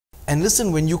And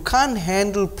listen, when you can't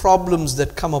handle problems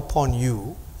that come upon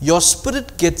you, your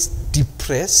spirit gets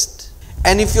depressed.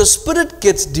 And if your spirit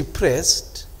gets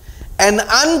depressed, an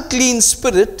unclean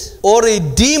spirit or a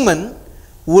demon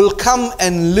will come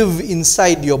and live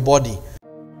inside your body.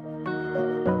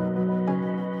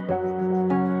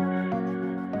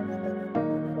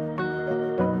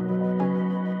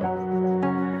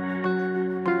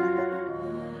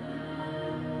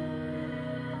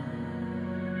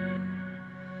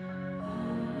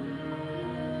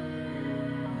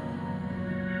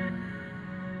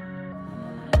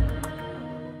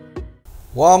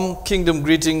 Warm kingdom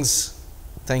greetings.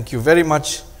 Thank you very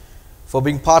much for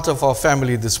being part of our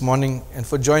family this morning and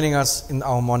for joining us in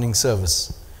our morning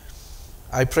service.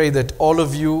 I pray that all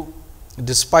of you,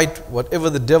 despite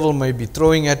whatever the devil may be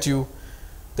throwing at you,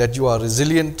 that you are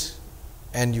resilient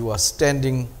and you are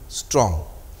standing strong.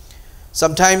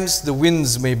 Sometimes the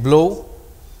winds may blow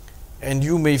and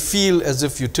you may feel as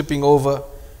if you're tipping over,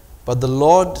 but the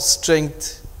Lord's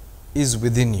strength is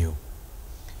within you.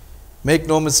 Make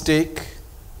no mistake,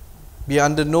 be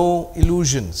under no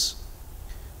illusions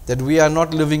that we are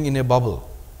not living in a bubble.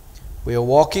 We are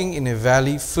walking in a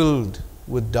valley filled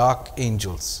with dark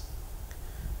angels.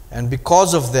 And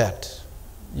because of that,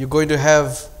 you're going to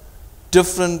have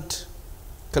different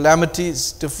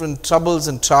calamities, different troubles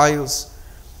and trials,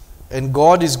 and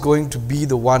God is going to be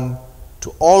the one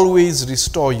to always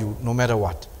restore you no matter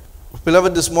what.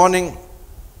 Beloved, this morning,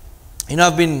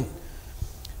 I've been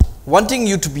wanting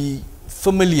you to be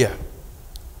familiar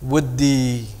with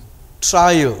the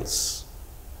trials,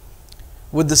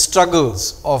 with the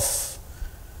struggles of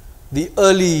the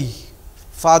early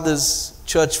fathers,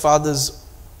 church fathers,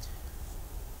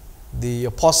 the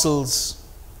apostles,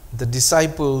 the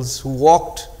disciples who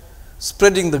walked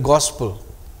spreading the gospel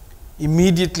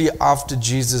immediately after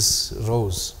Jesus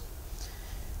rose.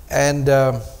 And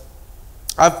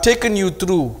I've taken you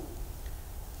through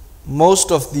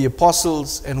most of the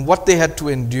apostles and what they had to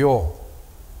endure.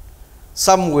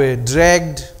 Some were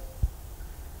dragged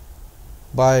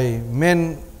by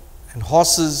men and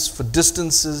horses for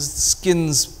distances,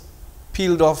 skins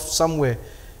peeled off. Some were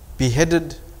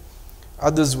beheaded,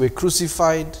 others were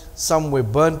crucified, some were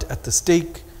burnt at the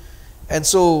stake. And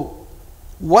so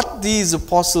what these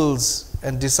apostles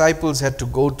and disciples had to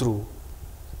go through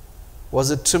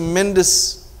was a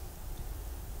tremendous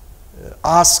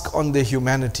ask on their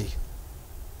humanity.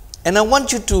 And I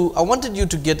wanted you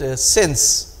to get a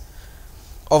sense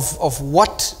of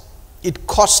what it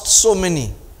cost so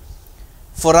many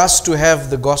for us to have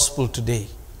the gospel today.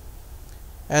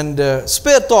 And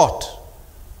spare thought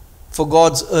for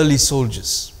God's early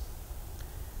soldiers.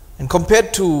 And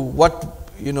compared to what,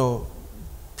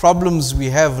 problems we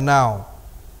have now,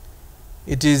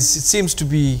 it seems to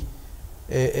be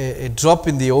a drop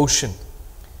in the ocean,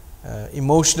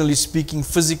 emotionally speaking,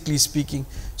 physically speaking.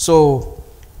 So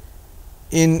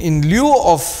in lieu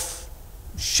of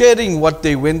sharing what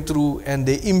they went through and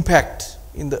the impact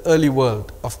in the early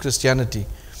world of Christianity,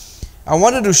 I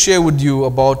wanted to share with you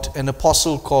about an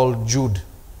apostle called Jude.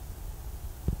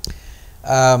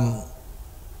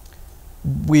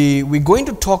 We're going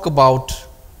to talk about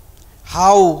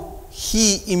how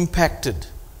he impacted,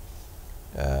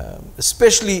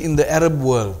 especially in the Arab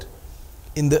world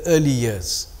in the early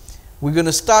years. We're going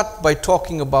to start by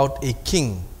talking about a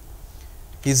king.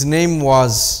 His name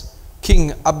was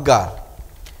King Abgar.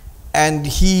 And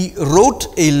he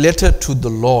wrote a letter to the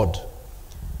Lord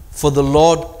for the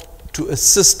Lord to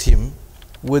assist him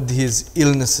with his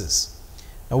illnesses.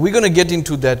 Now we're going to get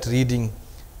into that reading.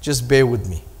 Just bear with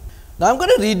me. Now I'm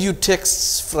going to read you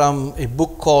texts from a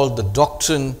book called The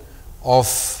Doctrine of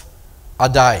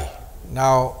Adai.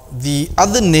 Now the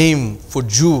other name for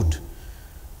Jude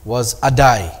was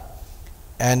Adai,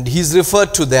 and he's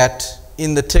referred to that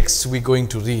in the text we're going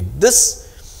to read.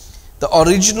 The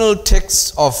original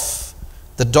text of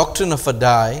the Doctrine of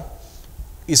Adai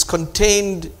is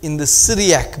contained in the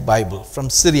Syriac Bible from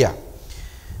Syria.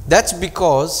 That's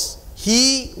because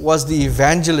he was the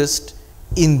evangelist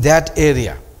in that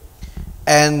area.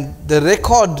 And the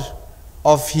record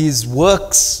of his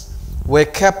works were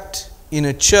kept in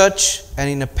a church and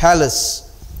in a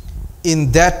palace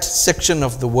in that section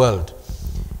of the world,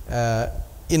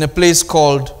 in a place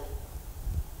called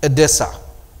Edessa.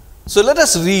 So let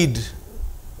us read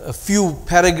a few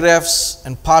paragraphs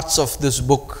and parts of this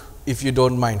book, if you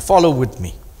don't mind. Follow with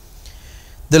me.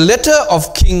 The letter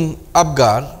of King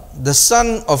Abgar, the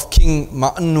son of King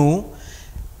Ma'nu,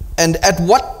 and at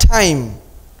what time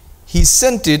he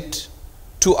sent it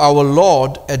to our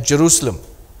Lord at Jerusalem,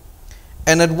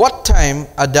 and at what time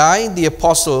Adai the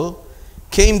apostle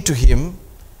came to him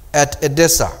at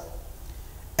Edessa,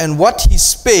 and what he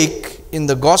spake in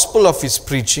the gospel of his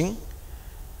preaching,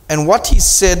 and what he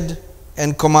said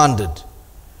and commanded,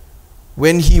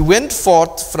 when he went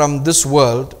forth from this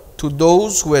world to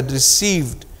those who had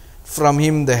received from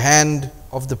him the hand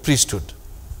of the priesthood.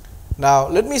 Now,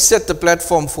 let me set the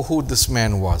platform for who this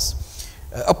man was.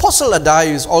 Apostle Adai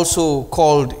is also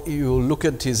called, you look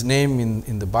at his name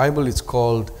in the Bible, it's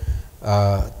called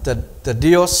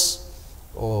Thaddeus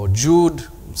or Jude.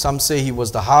 Some say he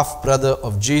was the half-brother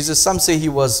of Jesus. Some say he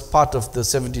was part of the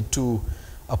 72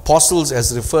 apostles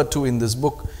as referred to in this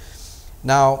book.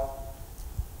 Now,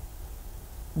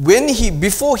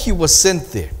 before he was sent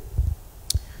there,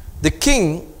 the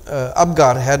king,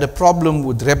 Abgar, had a problem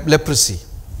with leprosy.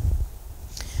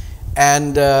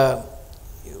 And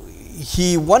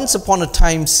he once upon a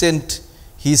time sent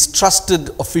his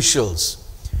trusted officials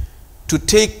to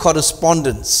take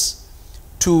correspondence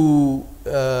to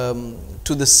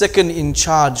the second in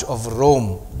charge of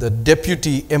Rome, the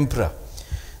deputy emperor.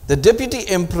 The deputy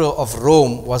emperor of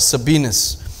Rome was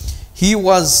Sabinus. He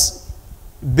was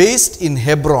based in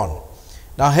Hebron.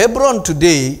 Now, Hebron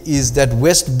today is that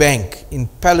West Bank in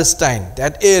Palestine,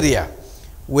 that area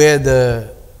where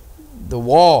the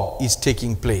war is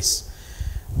taking place.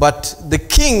 But the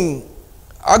king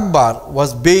Akbar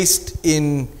was based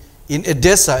in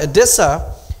Edessa.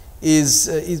 Edessa is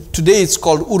today it's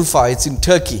called Urfa. It's in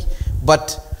Turkey.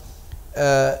 But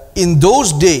in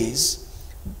those days,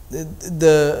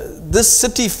 this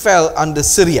city fell under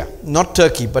Syria, not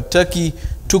Turkey, but Turkey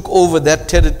took over that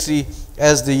territory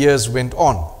as the years went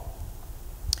on.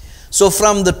 So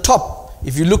from the top,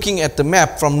 if you're looking at the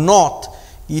map, from north,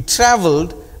 he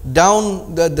traveled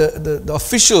down, the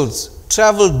officials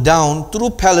traveled down through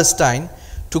Palestine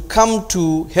to come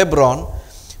to Hebron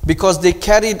because they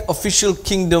carried official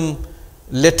kingdom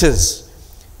letters.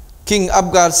 King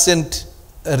Abgar sent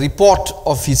a report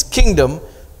of his kingdom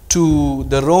to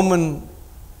the Roman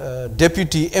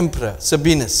deputy emperor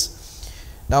Sabinus.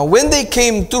 Now, when they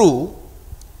came through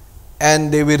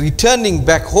and they were returning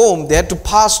back home, they had to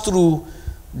pass through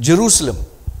Jerusalem.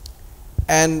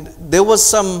 And there was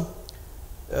some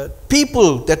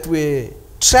people that were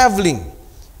traveling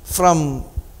from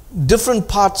different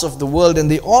parts of the world, and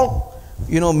they all,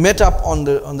 met up on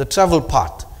the travel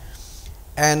path.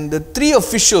 And the three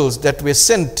officials that were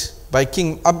sent by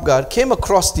King Abgar came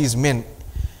across these men.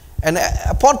 And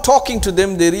upon talking to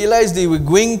them, they realized they were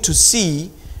going to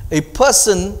see a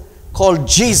person called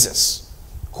Jesus,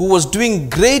 who was doing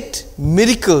great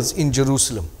miracles in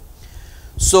Jerusalem.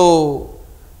 So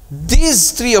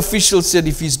these three officials said,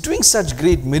 if he's doing such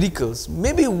great miracles,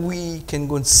 maybe we can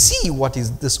go and see what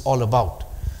is this all about.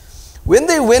 When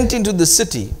they went into the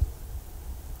city,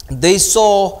 they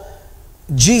saw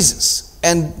Jesus,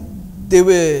 and they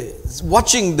were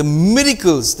watching the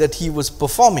miracles that he was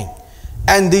performing,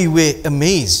 and they were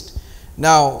amazed.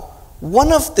 Now,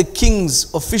 one of the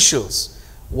king's officials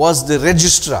was the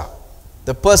registrar,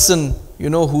 the person,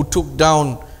 who took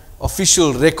down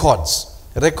official records,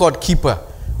 record keeper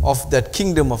of that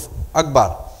kingdom of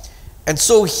Akbar. And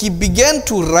so he began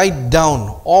to write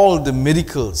down all the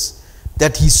miracles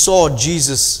that he saw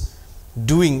Jesus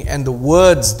doing and the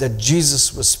words that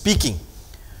Jesus was speaking.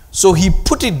 So he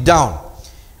put it down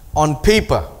on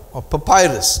paper or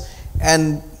papyrus,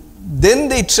 and then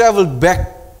they traveled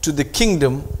back to the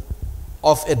kingdom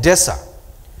of Edessa.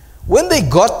 When they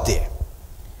got there,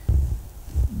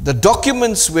 the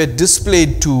documents were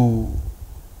displayed to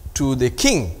the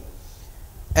king,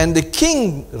 and the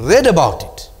king read about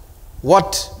it,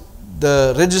 what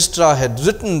the registrar had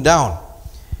written down,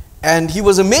 and he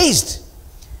was amazed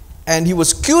and he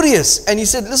was curious, and he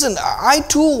said, listen, I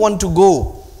too want to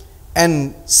go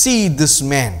and see this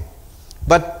man.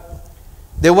 But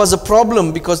there was a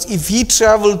problem, because if he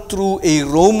traveled through a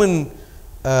Roman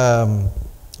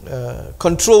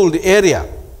controlled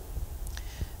area,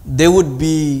 there would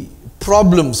be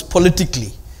problems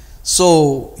politically.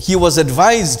 So he was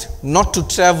advised not to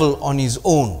travel on his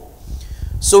own.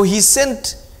 So he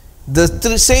sent the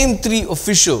same three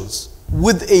officials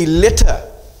with a letter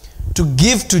to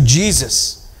give to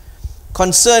Jesus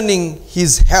concerning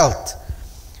his health.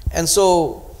 And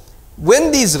so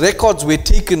when these records were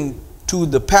taken to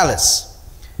the palace,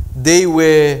 they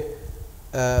were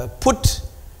put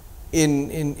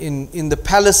in the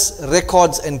palace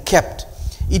records and kept.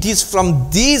 It is from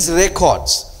these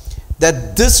records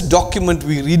that this document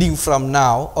we're reading from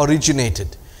now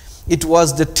originated. It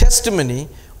was the testimony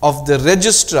of the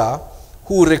registrar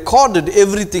who recorded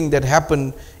everything that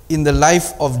happened in the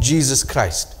life of Jesus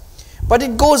Christ. But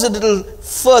it goes a little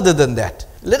further than that.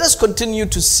 Let us continue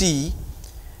to see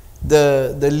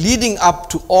the leading up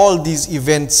to all these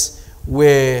events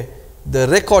where the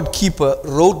record keeper,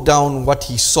 wrote down what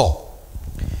he saw.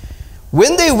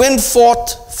 When they went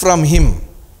forth from him,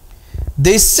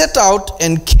 they set out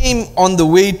and came on the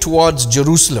way towards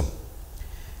Jerusalem.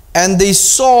 And they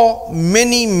saw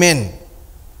many men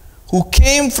who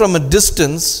came from a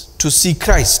distance to see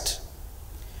Christ,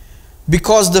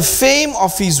 because the fame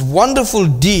of his wonderful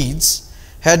deeds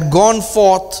had gone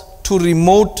forth to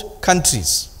remote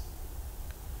countries.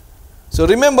 So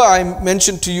remember, I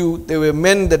mentioned to you there were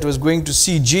men that was going to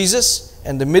see Jesus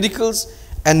and the miracles,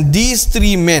 and these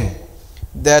three men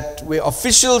that were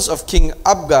officials of King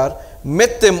Abgar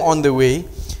met them on the way,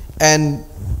 and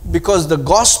because the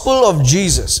gospel of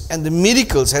Jesus and the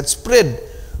miracles had spread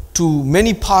to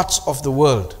many parts of the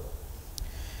world.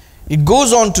 It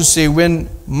goes on to say, when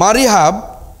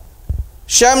Marihab,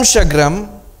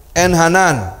 Shamshagram, and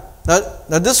Hanan,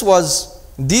 now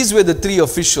these were the three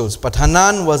officials, but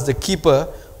Hanan was the keeper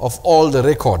of all the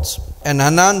records. And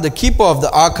Hanan, the keeper of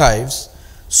the archives,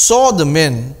 saw the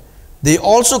men. They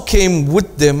also came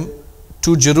with them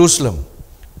to Jerusalem.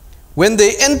 When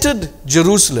they entered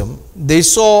Jerusalem, they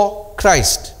saw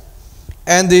Christ,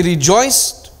 and they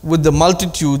rejoiced with the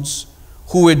multitudes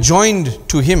who were joined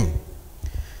to him.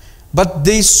 But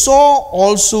they saw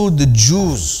also the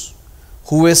Jews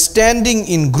who were standing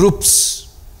in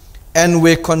groups and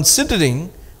were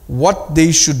considering what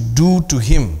they should do to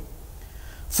him.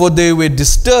 For they were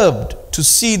disturbed to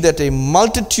see that a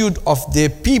multitude of their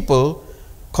people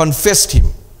confessed him.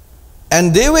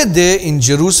 And they were there in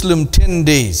Jerusalem 10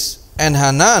 days. And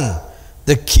Hanan,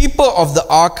 the keeper of the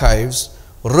archives,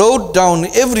 wrote down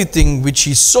everything which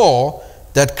he saw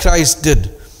that Christ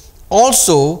did.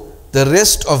 Also the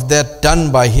rest of that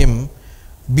done by him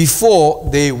before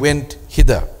they went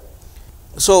hither.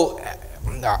 So,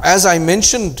 as I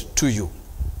mentioned to you,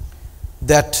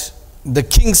 that the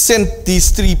king sent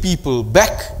these three people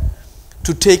back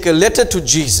to take a letter to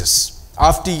Jesus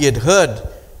after he had heard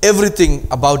everything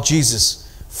about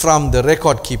Jesus from the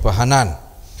record keeper Hanan.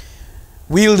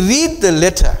 We'll read the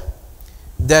letter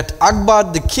that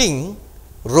Akbar the king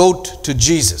wrote to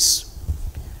Jesus.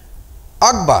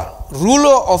 Akbar,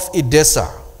 ruler of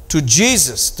Edessa, to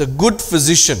Jesus, the good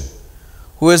physician,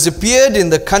 who has appeared in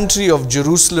the country of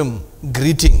Jerusalem,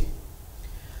 greeting.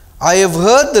 I have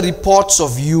heard the reports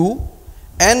of you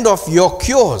and of your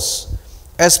cures,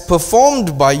 as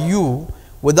performed by you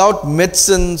without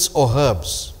medicines or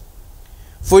herbs.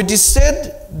 For it is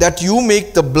said that you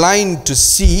make the blind to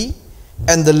see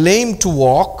and the lame to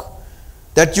walk,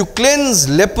 that you cleanse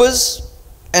lepers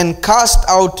and cast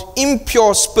out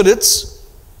impure spirits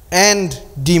and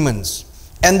demons,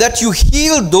 and that you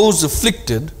heal those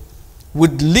afflicted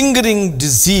with lingering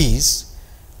disease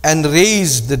and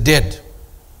raise the dead.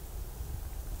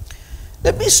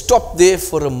 Let me stop there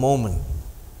for a moment.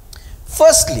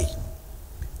 Firstly,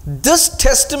 this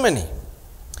testimony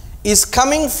is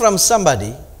coming from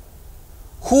somebody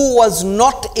who was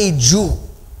not a Jew,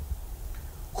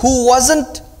 who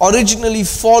wasn't originally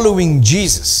following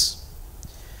Jesus.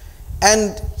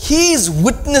 And he is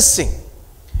witnessing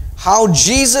how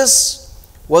Jesus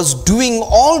was doing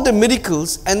all the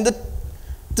miracles, and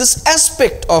this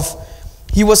aspect of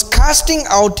he was casting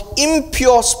out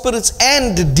impure spirits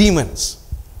and demons.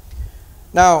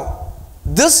 Now,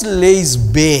 this lays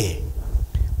bare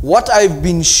what I've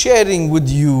been sharing with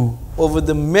you over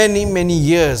the many, many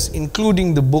years,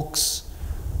 including the books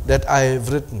that I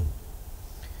have written,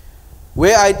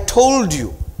 where I told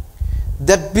you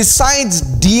that besides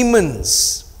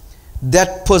demons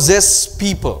that possess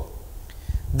people,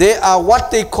 there are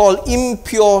what they call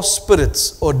impure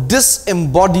spirits or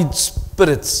disembodied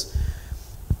spirits.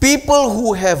 People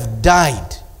who have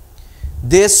died,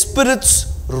 their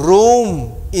spirits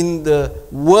roam in the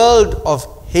world of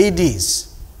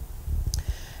Hades,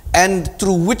 and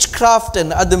through witchcraft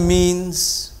and other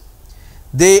means,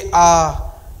 they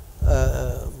are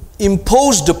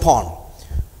imposed upon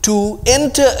to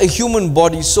enter a human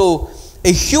body. So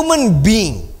a human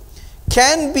being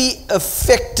can be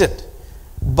affected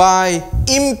by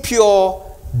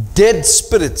impure dead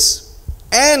spirits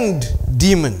and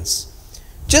demons.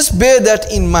 Just bear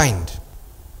that in mind.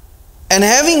 And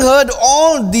having heard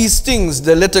all these things,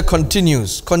 the letter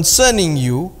continues, concerning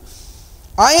you,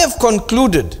 I have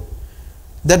concluded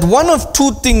that one of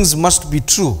two things must be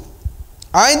true.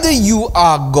 Either you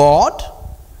are God,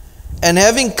 and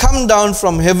having come down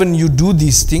from heaven you do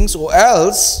these things, or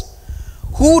else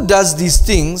who does these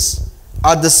things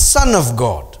are the Son of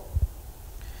God.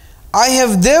 I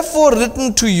have therefore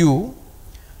written to you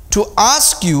to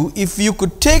ask you if you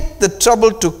could take the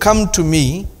trouble to come to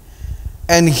me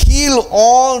and heal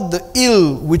all the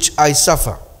ill which I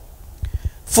suffer.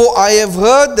 For I have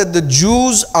heard that the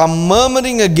Jews are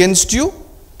murmuring against you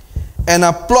and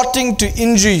are plotting to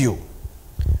injure you.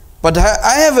 But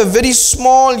I have a very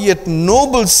small yet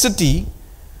noble city,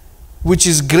 which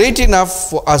is great enough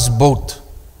for us both.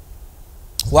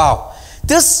 Wow.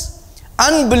 This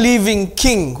unbelieving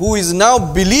king who is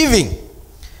now believing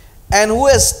and who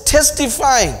is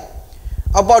testifying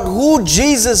about who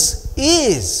Jesus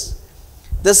is,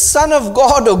 the Son of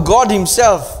God or God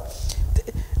himself.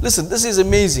 Listen, this is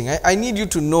amazing. I need you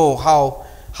to know how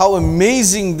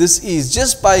amazing this is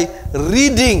just by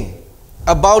reading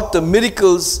about the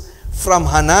miracles from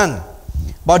Hanan,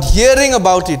 but hearing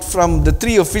about it from the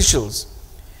three officials.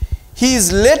 He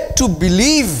is led to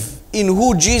believe in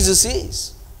who Jesus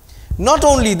is. Not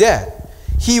only that,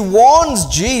 he warns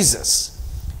Jesus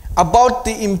about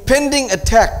the impending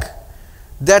attack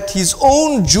that his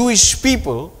own Jewish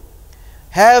people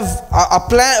are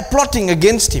plotting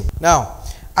against him. Now,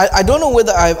 I don't know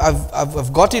whether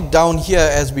I've got it down here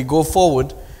as we go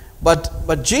forward, but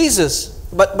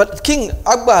King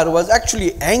Akbar was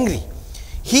actually angry.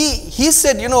 He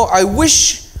said, you know, I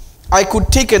wish I could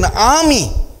take an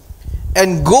army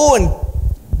and go and,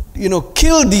 you know,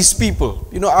 kill these people.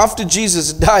 You know, after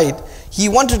Jesus died, he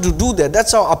wanted to do that.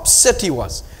 That's how upset he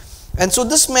was. And so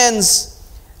this man's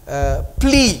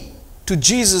plea to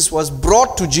Jesus was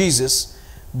brought to Jesus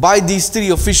by these three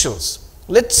officials.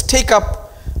 Let's take up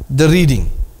the reading.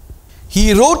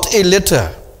 He wrote a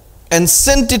letter and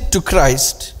sent it to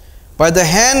Christ by the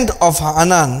hand of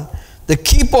Hanan, the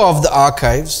keeper of the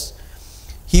archives.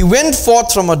 He went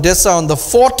forth from Odessa on the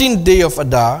 14th day of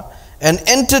Adar and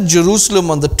entered Jerusalem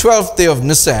on the 12th day of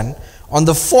Nisan, on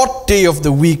the 4th day of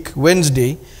the week,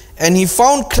 Wednesday, and he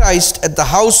found Christ at the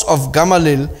house of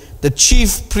Gamaliel, the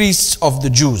chief priest of the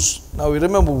Jews. Now we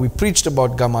remember we preached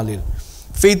about Gamaliel,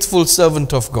 faithful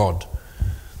servant of God.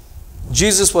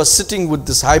 Jesus was sitting with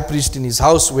this high priest in his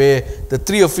house where the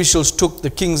three officials took the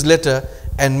king's letter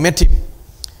and met him.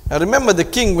 Now remember, the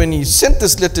king, when he sent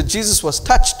this letter, Jesus was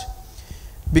touched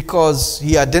because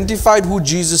he identified who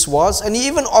Jesus was, and he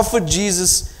even offered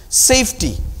Jesus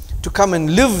safety to come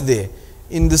and live there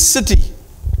in the city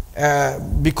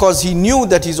because he knew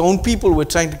that his own people were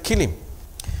trying to kill him.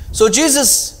 So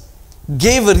Jesus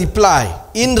gave a reply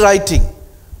in writing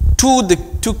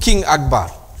to King Akbar.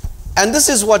 And this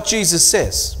is what Jesus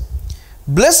says: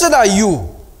 "Blessed are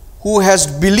you who has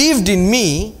believed in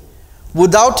me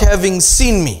without having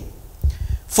seen me.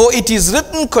 For it is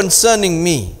written concerning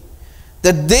me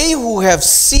that they who have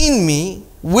seen me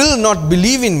will not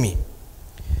believe in me,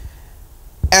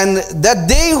 and that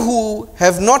they who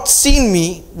have not seen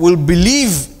me will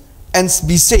believe and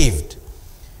be saved.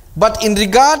 But in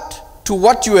regard to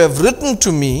what you have written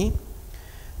to me,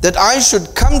 that I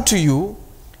should come to you,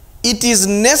 it is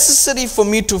necessary for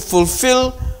me to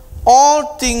fulfill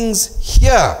all things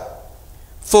here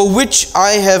for which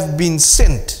I have been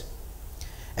sent.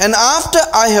 And after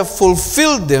I have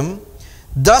fulfilled them,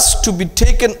 thus to be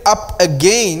taken up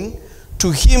again to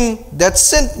him that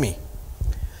sent me.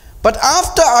 But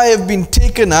after I have been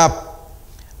taken up,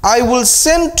 I will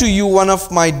send to you one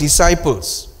of my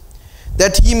disciples,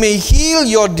 that he may heal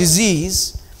your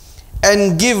disease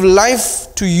and give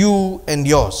life to you and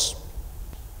yours."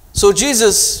 So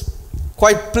Jesus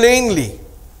quite plainly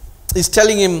is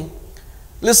telling him,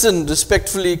 listen,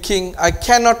 respectfully, King, I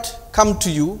cannot come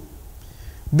to you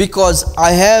because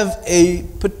I have a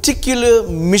particular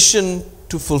mission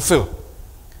to fulfill.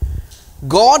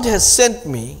 God has sent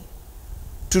me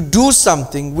to do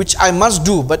something which I must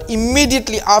do, but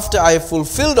immediately after I have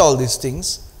fulfilled all these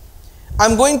things,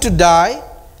 I'm going to die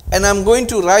and I'm going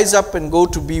to rise up and go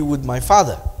to be with my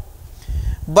Father.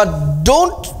 But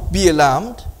don't be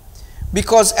alarmed,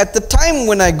 because at the time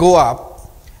when I go up,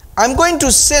 I'm going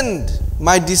to send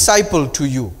my disciple to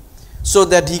you so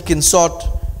that he can sort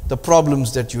the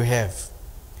problems that you have.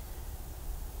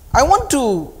 I want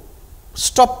to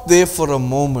stop there for a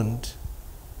moment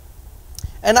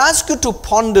and ask you to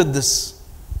ponder this.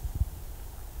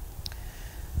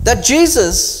 That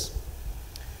Jesus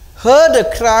heard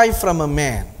a cry from a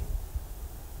man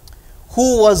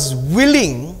who was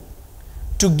willing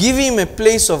to give him a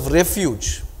place of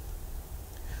refuge,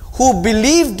 who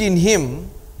believed in him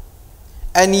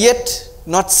and yet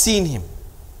not seen him.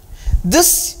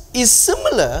 This is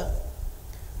similar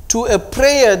to a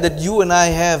prayer that you and I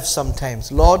have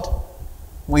sometimes. Lord,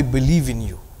 we believe in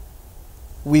you.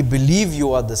 We believe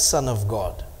you are the Son of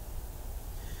God.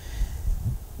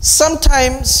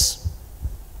 Sometimes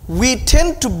we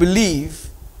tend to believe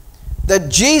that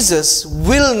Jesus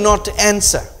will not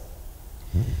answer.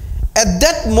 At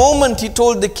that moment he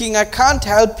told the king, I can't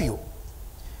help you.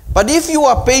 But if you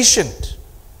are patient,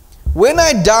 when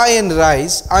I die and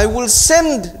rise, I will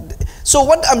send. So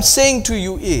what I'm saying to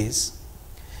you is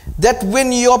that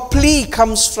when your plea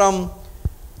comes from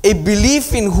a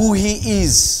belief in who He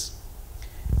is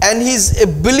and His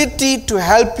ability to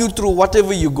help you through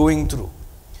whatever you're going through,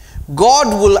 God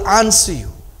will answer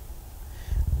you.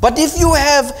 But if you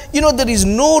have, there is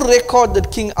no record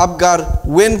that King Abgar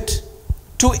went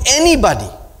to anybody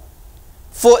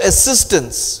for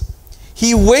assistance.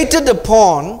 He waited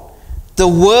upon the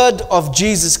word of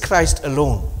Jesus Christ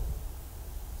alone.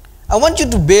 I want you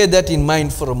to bear that in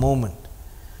mind for a moment.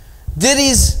 There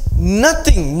is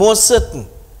nothing more certain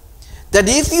that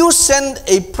if you send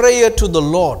a prayer to the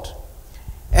Lord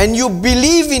and you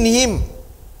believe in Him,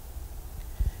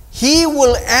 He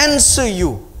will answer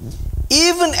you,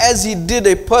 even as He did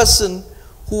a person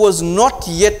who was not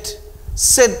yet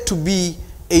said to be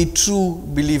a true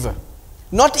believer,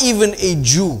 not even a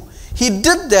Jew. He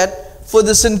did that for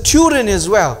the centurion as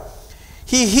well.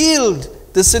 He healed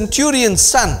the centurion's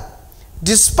son,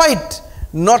 despite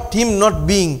him not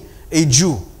being a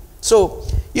Jew. So,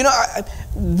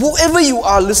 whoever you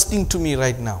are listening to me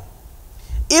right now,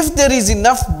 if there is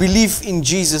enough belief in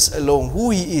Jesus alone,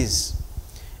 who He is,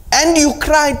 and you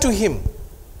cry to Him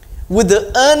with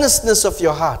the earnestness of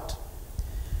your heart,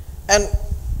 and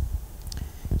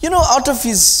out of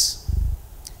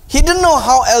he didn't know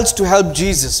how else to help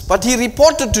Jesus, but he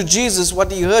reported to Jesus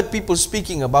what he heard people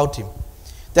speaking about Him,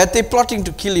 that they're plotting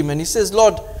to kill Him. And he says,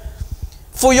 Lord,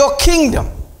 for your kingdom,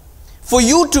 for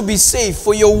you to be safe,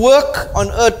 for your work on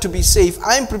earth to be safe,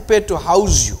 I am prepared to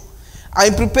house you. I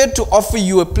am prepared to offer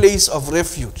you a place of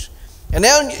refuge. And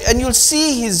you'll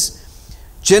see His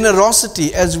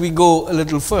generosity as we go a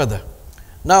little further.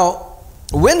 Now,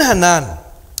 when Hanan,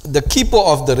 the keeper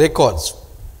of the records,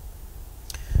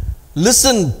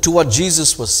 listened to what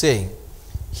Jesus was saying,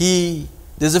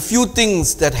 there's a few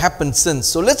things that happened since.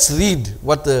 So let's read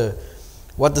what the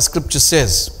scripture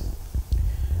says.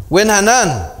 When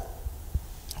Hanan,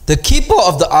 the keeper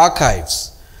of the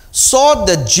archives, saw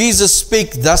that Jesus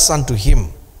spake thus unto him,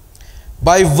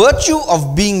 by virtue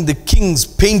of being the king's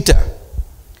painter,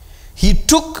 he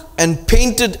took and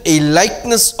painted a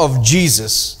likeness of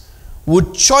Jesus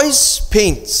with choice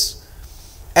paints,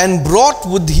 and brought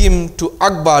with him to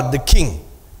Akbar the king,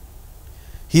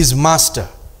 his master.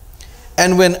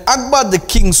 And when Akbar the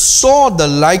king saw the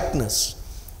likeness,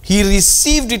 he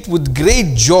received it with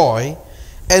great joy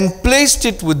and placed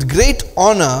it with great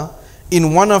honor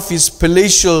in one of his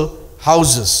palatial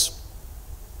houses.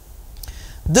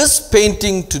 This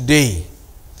painting today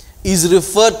is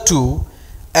referred to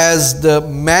as the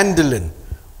mandolin,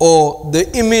 or the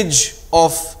image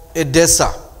of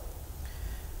Edessa.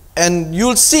 And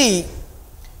you'll see,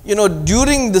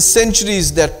 during the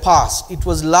centuries that passed, it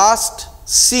was last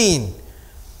seen,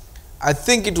 I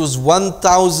think it was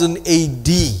 1000 AD,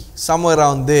 somewhere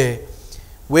around there,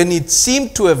 when it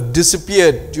seemed to have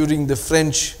disappeared during the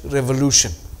French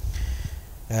Revolution.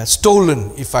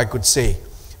 Stolen, if I could say.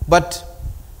 But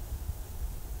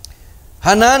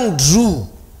Hanan drew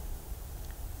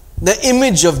the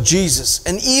image of Jesus,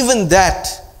 and even that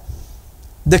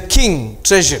the king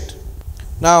treasured.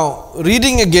 Now,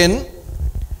 reading again,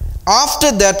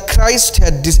 after that Christ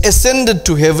had ascended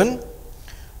to heaven,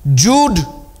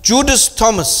 Judas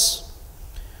Thomas,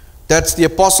 that's the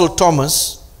Apostle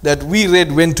Thomas that we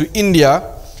read went to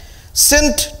India,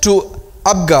 sent to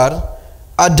Abgar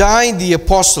Adai the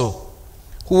Apostle,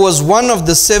 who was one of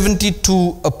the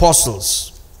 72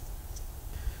 apostles.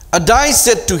 Adai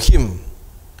said to him,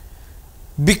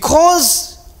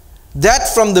 because that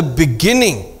from the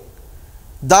beginning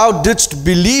thou didst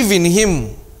believe in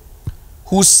him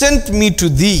who sent me to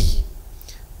thee,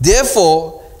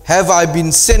 therefore have I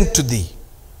been sent to thee.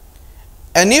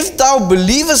 And if thou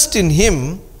believest in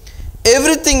him,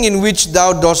 everything in which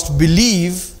thou dost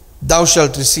believe, thou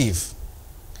shalt receive.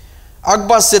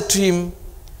 Akbar said to him,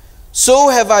 so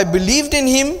have I believed in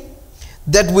him,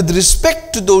 that with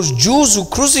respect to those Jews who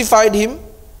crucified him,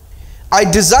 I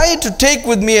desire to take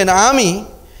with me an army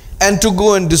and to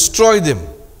go and destroy them.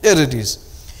 There it is.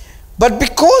 But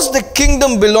because the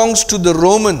kingdom belongs to the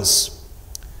Romans,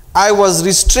 I was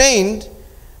restrained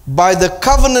by the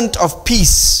covenant of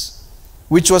peace,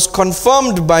 which was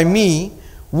confirmed by me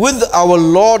with our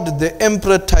Lord the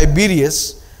Emperor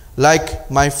Tiberius, like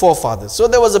my forefathers. So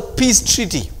there was a peace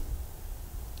treaty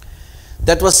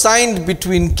that was signed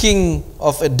between King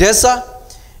of Edessa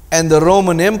and the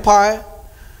Roman Empire,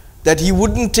 that he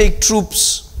wouldn't take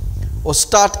troops or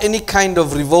start any kind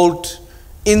of revolt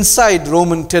inside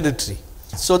Roman territory.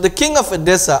 So the king of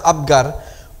Edessa, Abgar,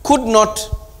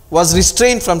 was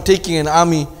restrained from taking an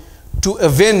army to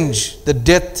avenge the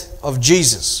death of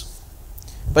Jesus.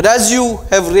 But as you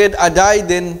have read, Adai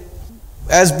then,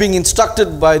 as being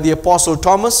instructed by the Apostle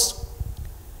Thomas,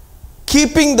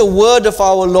 keeping the word of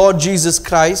our Lord Jesus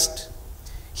Christ,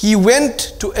 he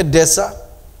went to Edessa,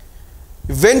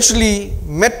 eventually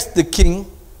met the king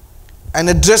and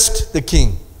addressed the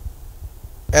king,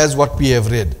 as what we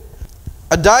have read.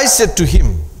 Adai said to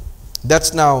him,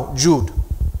 that's now Jude,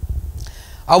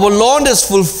 our Lord has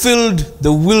fulfilled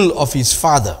the will of his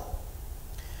father.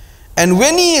 And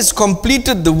when he has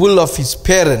completed the will of his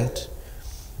parent,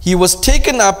 he was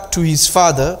taken up to his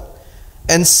father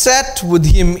and sat with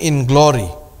him in glory,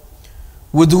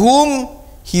 with whom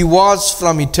he was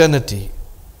from eternity.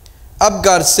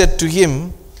 Abgar said to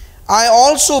him, I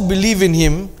also believe in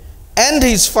him and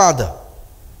his father.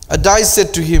 Adai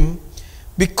said to him,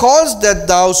 because that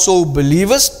thou so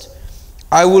believest,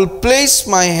 I will place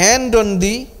my hand on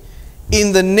thee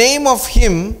in the name of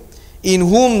him in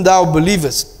whom thou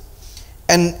believest.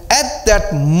 And at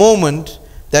that moment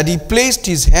that he placed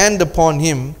his hand upon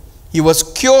him, he was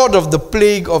cured of the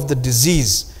plague of the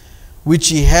disease, which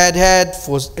he had had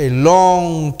for a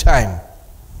long time.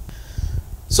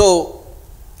 So,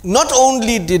 not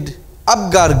only did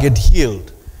Abgar get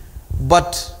healed,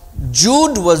 but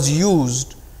Jude was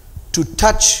used to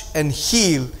touch and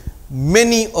heal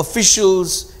many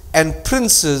officials and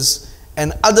princes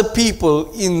and other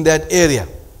people in that area.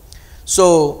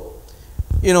 So,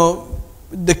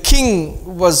 the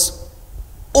king was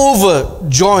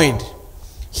overjoyed.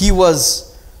 He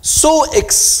was so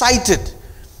excited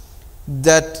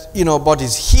that, about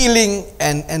his healing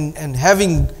and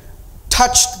having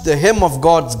touched the hem of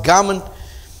God's garment.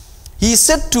 He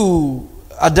said to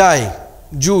Adai,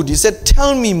 Jude, he said,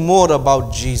 tell me more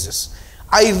about Jesus.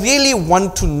 I really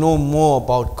want to know more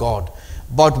about God,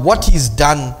 about what he's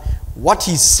done, what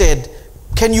he said.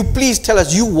 Can you please tell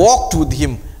us? You walked with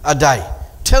him, Adai.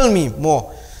 Tell me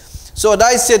more. So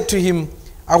Adai said to him,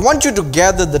 I want you to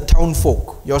gather the town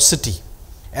folk, your city,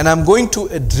 and I'm going to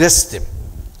address them.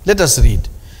 Let us read.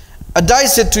 Adai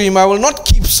said to him, I will not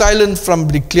keep silent from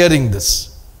declaring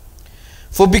this.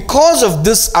 For because of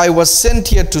this I was sent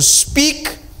here to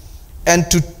speak and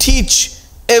to teach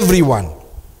everyone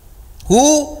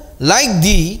who, like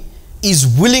thee,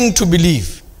 is willing to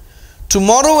believe.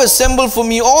 Tomorrow assemble for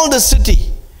me all the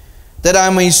city, that I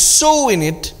may sow in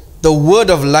it the word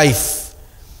of life,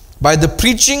 by the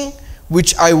preaching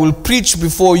which I will preach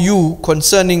before you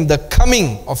concerning the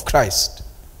coming of Christ.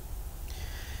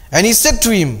 And he said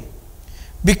to him,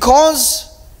 because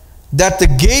that the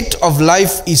gate of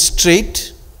life is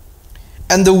straight,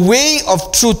 and the way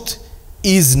of truth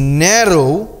is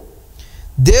narrow,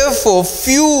 therefore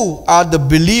few are the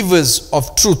believers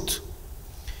of truth.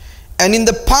 And in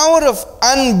the power of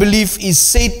unbelief is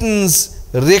Satan's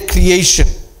recreation.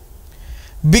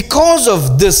 Because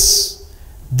of this,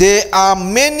 there are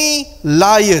many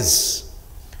liars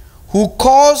who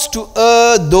cause to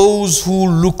err those who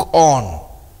look on.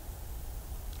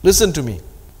 Listen to me.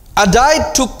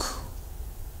 Adai took,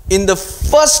 in the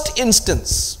first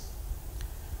instance,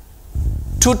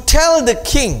 to tell the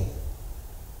king.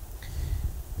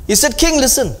 He said, King,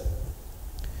 listen.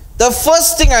 The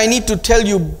first thing I need to tell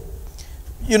you,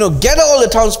 gather all the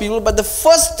townspeople, but the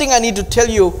first thing I need to tell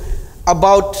you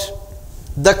about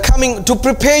the coming, to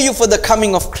prepare you for the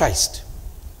coming of Christ,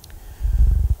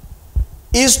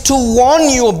 is to warn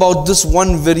you about this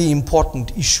one very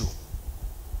important issue.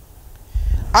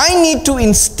 I need to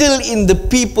instill in the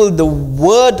people the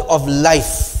word of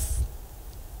life.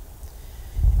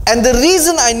 And the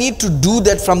reason I need to do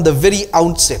that from the very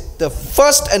outset, the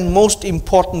first and most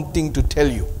important thing to tell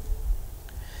you,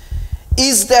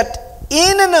 is that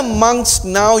in and amongst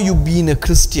now you being a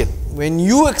Christian, when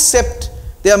you accept,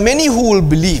 there are many who will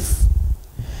believe,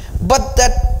 but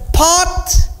that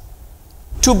path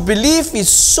to belief is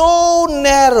so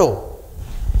narrow.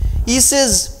 He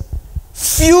says,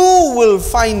 few will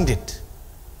find it.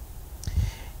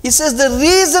 He says the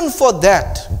reason for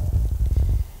that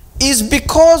is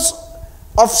because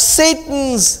of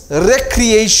Satan's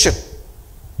recreation.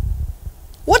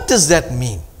 What does that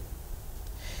mean?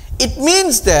 It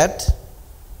means that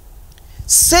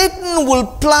Satan will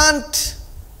plant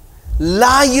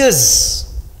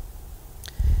liars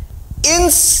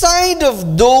inside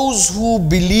of those who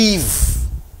believe.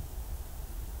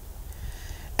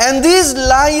 And these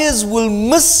liars will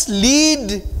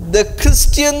mislead the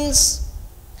Christians,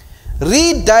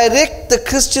 redirect the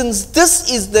Christians.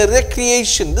 This is the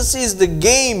recreation. This is the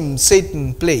game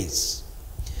Satan plays.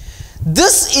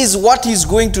 This is what he's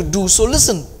going to do. So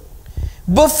listen,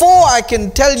 before I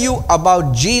can tell you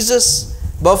about Jesus,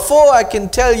 before I can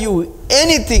tell you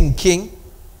anything, King,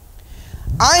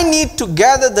 I need to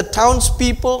gather the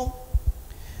townspeople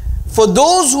for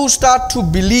those who start to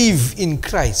believe in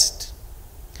Christ,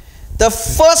 the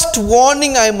first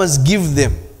warning I must give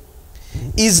them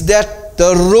is that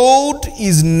the road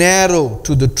is narrow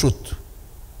to the truth.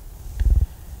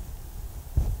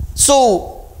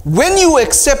 So, when you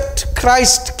accept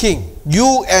Christ King,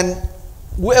 you and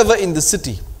whoever in the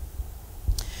city,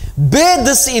 bear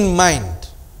this in mind.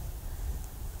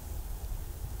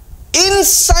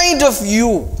 Inside of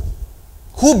you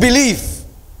who believe,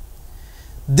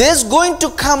 there's going to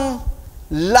come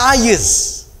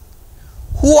liars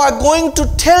who are going to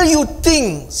tell you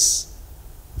things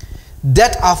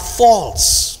that are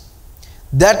false,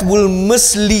 that will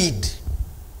mislead,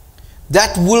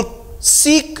 that will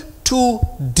seek to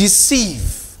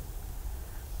deceive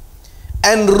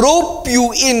and rope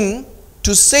you in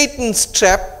to Satan's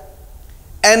trap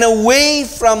and away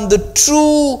from the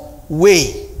true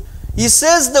way. He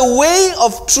says the way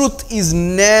of truth is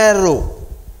narrow.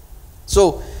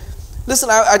 So, listen,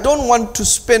 I don't want to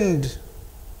spend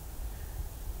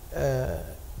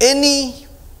any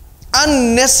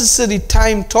unnecessary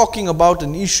time talking about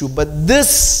an issue, but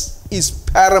this is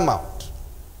paramount.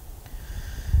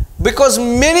 Because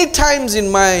many times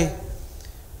in my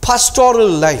pastoral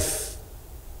life,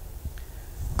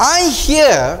 I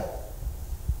hear,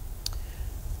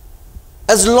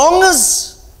 as long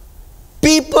as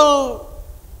people,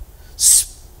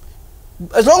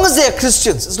 as long as they are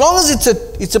Christians, as long as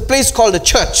it's a place called a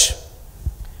church,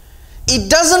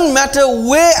 it doesn't matter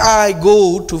where I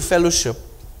go to fellowship.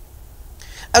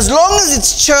 As long as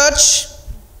it's church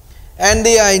and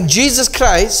they are in Jesus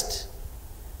Christ,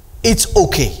 it's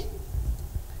okay.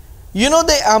 You know,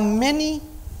 there are many,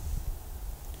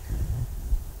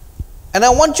 and I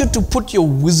want you to put your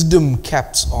wisdom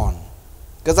caps on,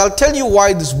 because I'll tell you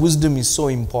why this wisdom is so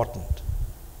important.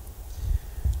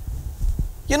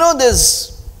 You know,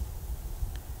 there's,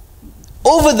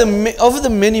 over the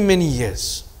many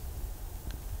years,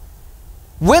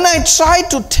 when I try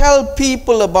to tell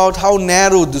people about how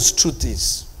narrow this truth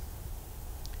is,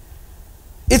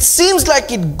 it seems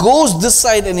like it goes this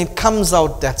side and it comes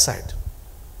out that side.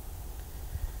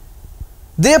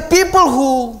 There are people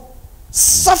who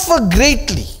suffer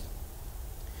greatly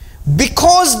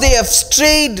because they have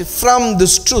strayed from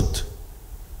this truth,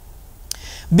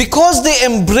 because they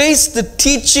embrace the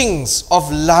teachings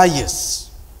of liars.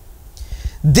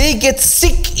 They get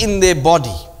sick in their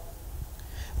body.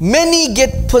 Many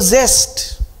get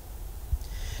possessed.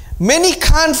 Many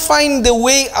can't find the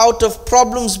way out of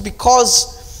problems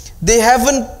because they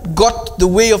haven't got the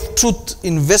way of truth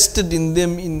invested in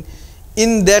them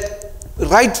in that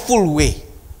rightful way.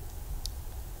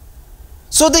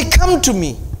 So they come to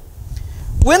me.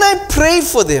 When I pray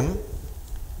for them,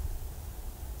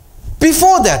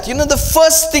 before that, you know, the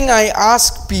first thing I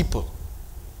ask people,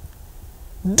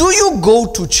 do you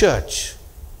go to church?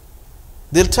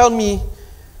 They'll tell me,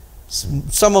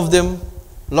 some of them,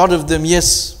 a lot of them,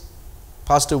 yes,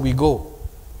 Pastor, we go.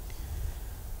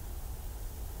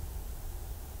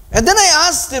 And then I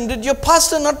ask them, did your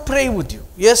pastor not pray with you?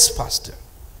 Yes, Pastor.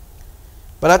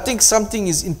 But I think something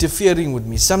is interfering with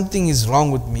me. Something is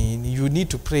wrong with me. You need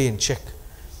to pray and check.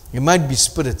 It might be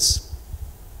spirits.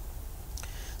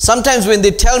 Sometimes when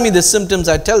they tell me the symptoms,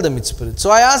 I tell them it's spirits. So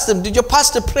I ask them, did your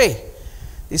pastor pray?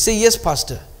 They say, yes,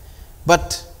 Pastor.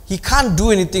 But he can't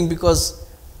do anything because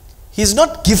he's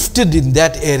not gifted in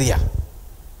that area.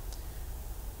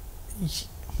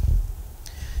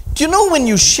 Do you know when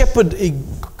you shepherd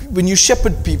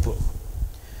people,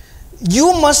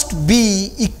 you must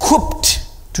be equipped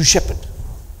to shepherd.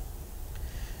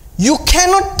 You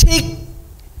cannot take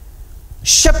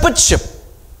shepherdship.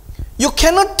 You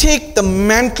cannot take the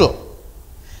mantle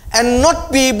and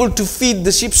not be able to feed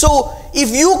the sheep. So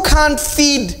if you can't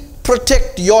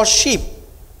protect your sheep,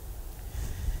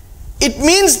 it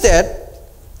means that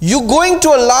you're going to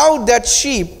allow that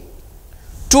sheep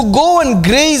to go and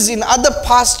graze in other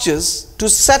pastures to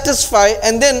satisfy,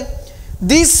 and then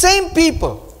these same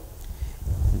people,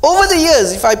 over the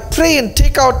years, if I pray and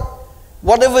take out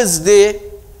whatever is there,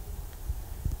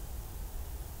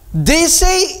 they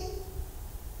say,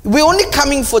 we're only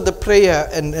coming for the prayer,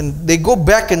 and they go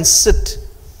back and sit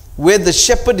where the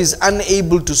shepherd is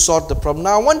unable to sort the problem.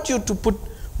 Now I want you to put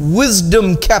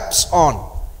wisdom caps on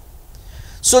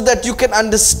so that you can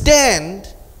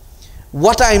understand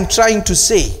what I am trying to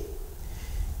say.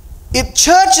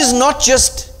 Church is not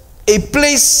just a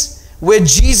place where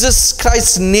Jesus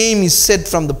Christ's name is said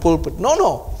from the pulpit.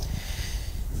 No.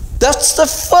 That's the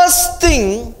first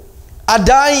thing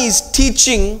Adai is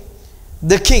teaching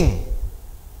the king.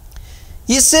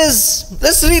 He says,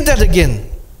 let's read that again.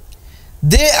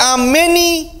 There are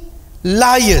many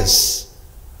liars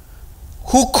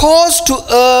who cause to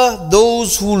err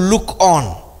those who look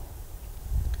on.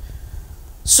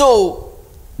 So,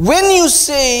 when you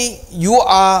say you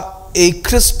are a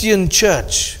Christian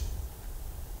church,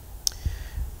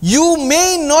 you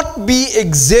may not be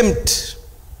exempt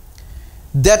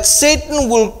that Satan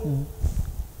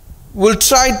will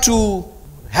try to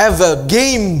have a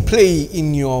game play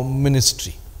in your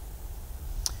ministry,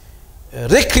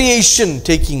 recreation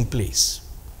taking place.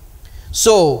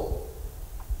 So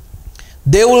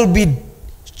there will be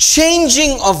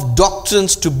changing of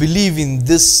doctrines to believe in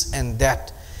this and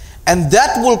that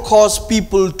will cause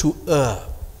people to err,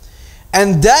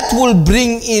 and that will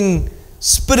bring in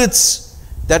spirits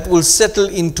that will settle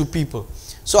into people.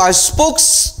 So I spoke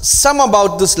some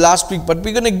about this last week, but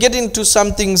we're going to get into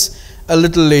some things a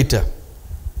little later.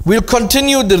 We'll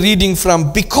continue the reading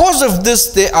from, because of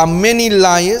this there are many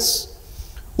liars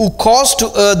who cause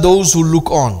to err those who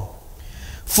look on.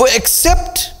 For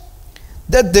except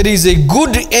that there is a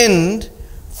good end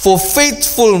for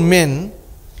faithful men,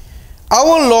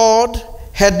 our Lord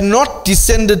had not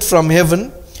descended from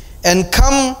heaven and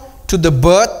come to the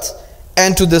birth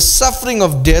and to the suffering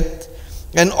of death,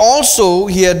 and also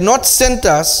he had not sent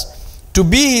us to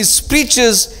be his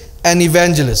preachers and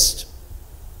evangelists.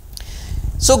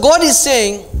 So God is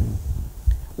saying,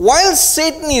 while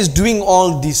Satan is doing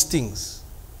all these things,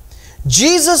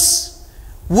 Jesus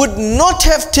would not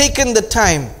have taken the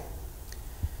time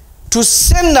to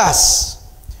send us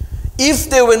if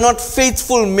there were not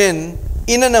faithful men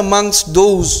in and amongst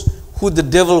those who the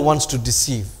devil wants to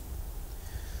deceive.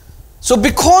 So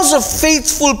because of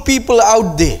faithful people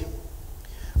out there,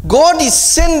 God is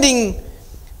sending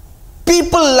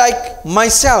people like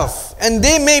myself, and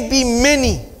there may be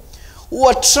many, who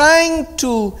are trying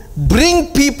to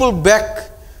bring people back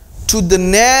to the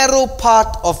narrow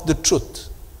path of the truth,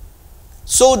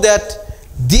 so that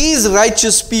these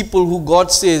righteous people who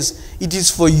God says, it is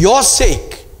for your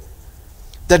sake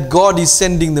that God is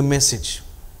sending the message.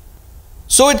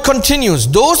 So it continues,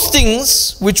 those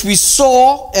things which we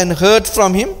saw and heard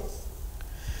from him,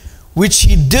 which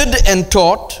he did and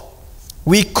taught,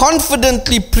 we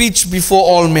confidently preach before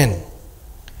all men.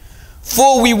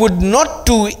 For we would not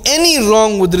do any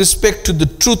wrong with respect to the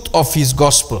truth of his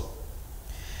gospel.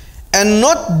 And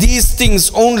not these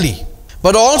things only,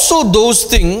 but also those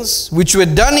things which were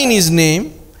done in his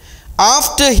name,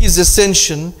 after his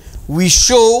ascension, we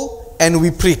show and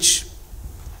we preach.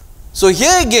 So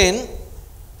here again,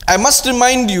 I must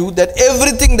remind you that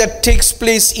everything that takes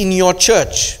place in your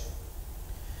church,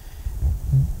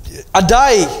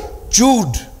 Adai,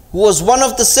 Jude, who was one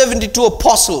of the 72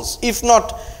 apostles, if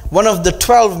not one of the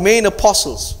 12 main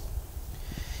apostles,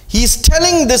 he's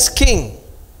telling this king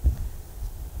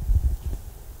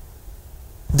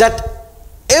that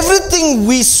everything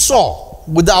we saw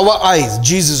with our eyes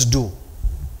Jesus do,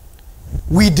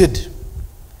 we did.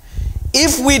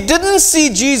 If we didn't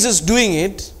see Jesus doing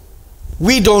it,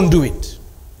 we don't do it.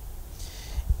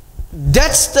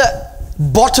 That's the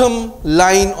bottom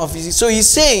line of it. So he's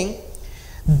saying,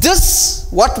 this,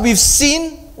 what we've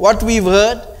seen, what we've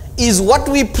heard, is what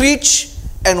we preach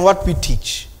and what we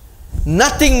teach.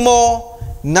 Nothing more,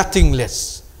 nothing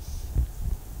less.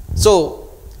 So,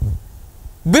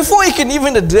 before he can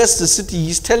even address the city,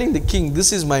 he's telling the king,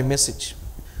 this is my message.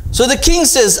 So the king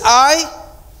says, I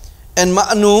and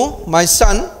Ma'anu, my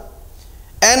son,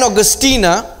 and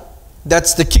Augustina,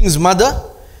 that's the king's mother,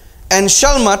 and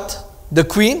Shalmat, the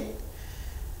queen,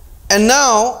 and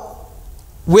now,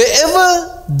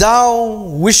 wherever thou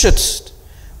wishest,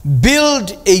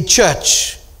 build a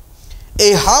church,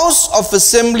 a house of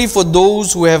assembly for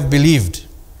those who have believed,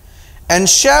 and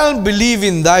shall believe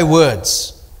in thy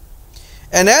words.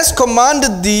 And as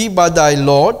commanded thee by thy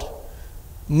Lord,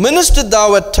 minister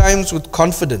thou at times with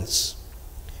confidence,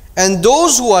 and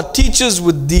those who are teachers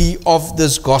with thee of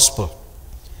this gospel.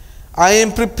 I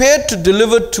am prepared to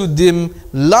deliver to them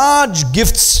large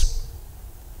gifts,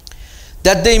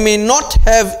 that they may not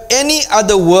have any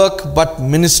other work but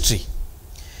ministry.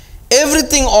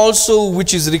 Everything also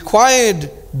which is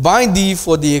required by thee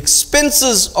for the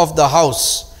expenses of the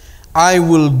house, I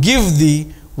will give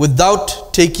thee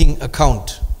without taking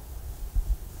account.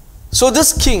 So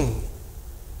this king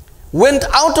went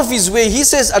out of his way. He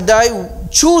says, Adai,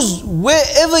 choose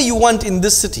wherever you want in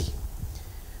this city.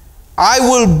 I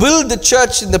will build the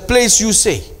church in the place you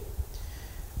say.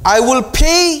 I will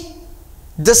pay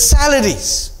the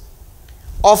salaries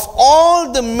of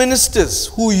all the ministers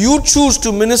who you choose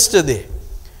to minister there,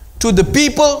 to the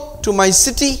people, to my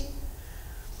city,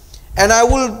 and I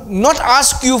will not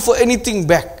ask you for anything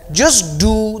back. Just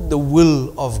do the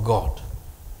will of God.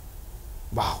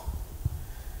 Wow.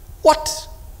 What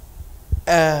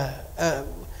a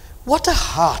what a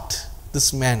heart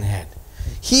this man had.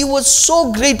 He was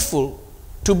so grateful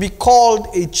to be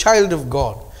called a child of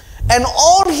God. And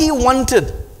all he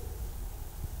wanted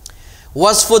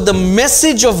was for the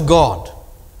message of God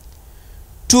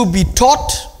to be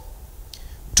taught,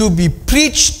 to be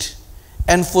preached,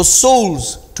 and for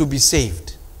souls to be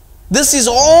saved. This is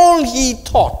all he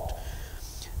taught.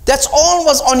 That's all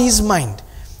was on his mind.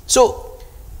 So,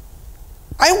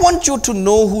 I want you to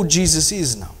know who Jesus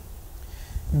is now.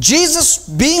 Jesus,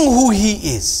 being who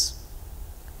he is,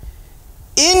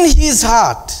 in his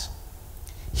heart,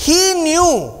 he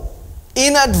knew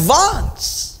in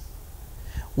advance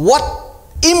what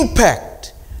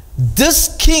impact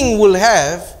this king will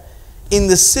have in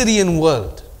the Syrian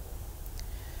world.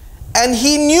 And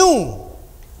he knew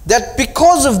that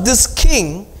because of this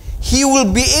king, he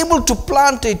will be able to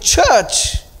plant a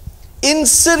church in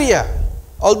Syria.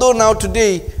 Although now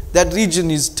today that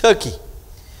region is Turkey.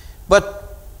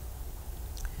 But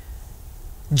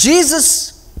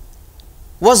Jesus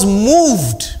was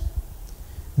moved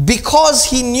because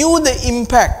he knew the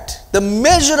impact, the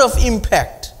measure of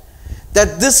impact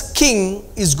that this king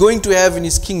is going to have in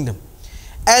his kingdom.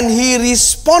 And he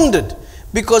responded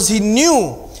because he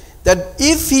knew that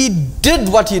if he did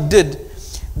what he did,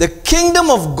 the kingdom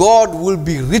of God will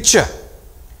be richer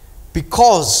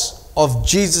because of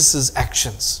Jesus'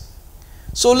 actions.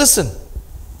 So listen,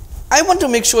 I want to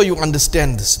make sure you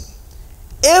understand this.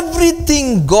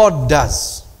 Everything God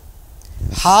does,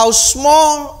 how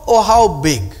small or how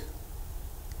big,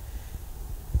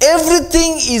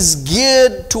 everything is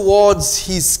geared towards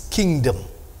his kingdom.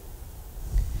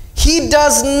 He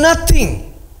does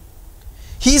nothing.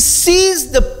 He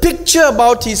sees the picture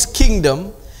about his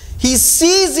kingdom. He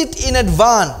sees it in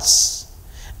advance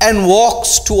and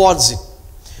walks towards it.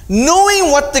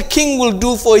 Knowing what the king will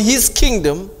do for his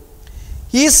kingdom,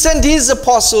 he sent his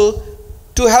apostle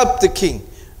to help the king,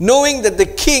 knowing that the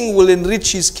king will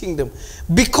enrich his kingdom.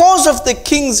 Because of the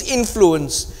king's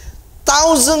influence,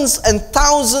 thousands and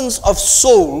thousands of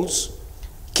souls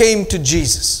came to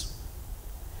Jesus.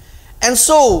 And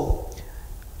so,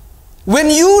 when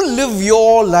you live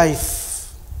your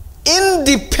life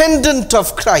independent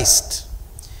of Christ,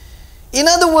 in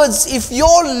other words, if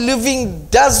your living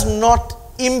does not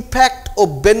impact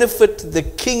or benefit the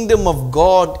kingdom of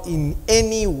God in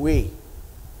any way,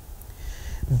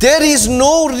 there is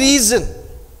no reason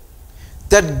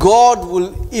that God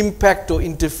will impact or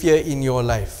interfere in your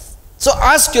life. So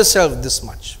ask yourself this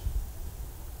much.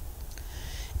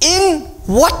 In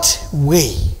what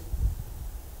way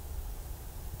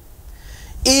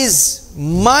is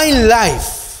my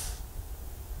life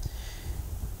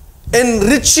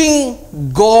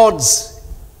enriching God's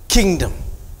kingdom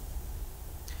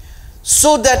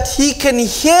so that he can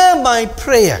hear my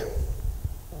prayer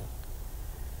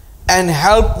and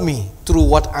help me through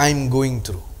what I'm going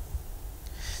through?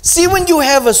 See, when you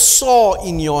have a saw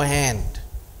in your hand,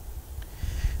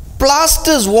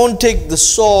 plasters won't take the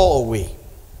saw away.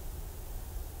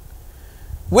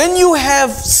 When you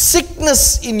have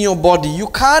sickness in your body, you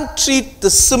can't treat the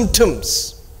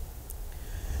symptoms.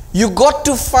 You got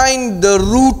to find the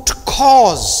root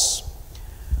cause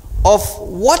of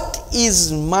what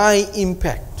is my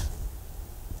impact.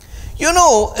 You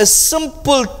know, a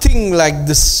simple thing like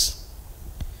this.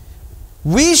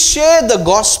 We share the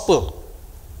gospel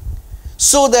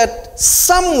so that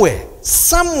somewhere,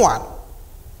 someone,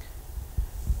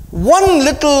 one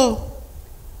little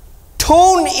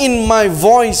tone in my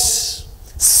voice,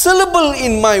 syllable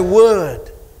in my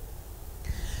word,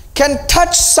 can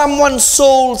touch someone's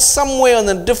soul somewhere on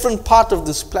a different part of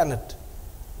this planet,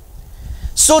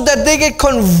 so that they get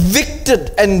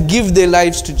convicted and give their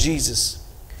lives to Jesus.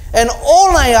 And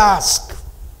all I ask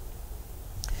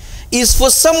is for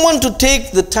someone to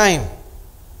take the time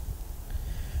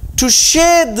to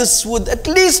share this with at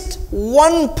least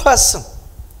one person.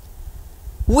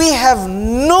 We have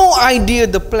no idea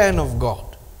the plan of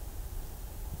God.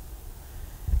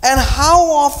 And how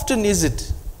often is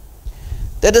it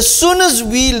that as soon as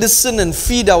we listen and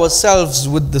feed ourselves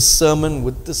with this sermon,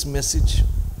 with this message,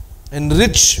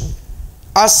 enrich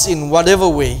us in whatever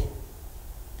way,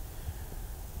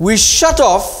 we shut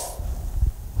off,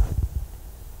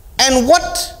 and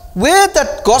where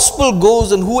that gospel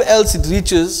goes and who else it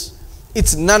reaches,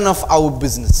 it's none of our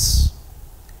business.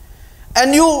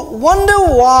 And you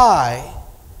wonder why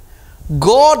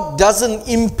God doesn't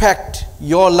impact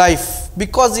your life,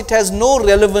 because it has no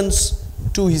relevance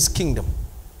to his kingdom.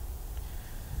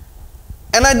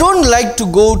 And I don't like to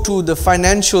go to the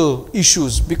financial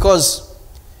issues, because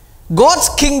God's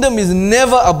kingdom is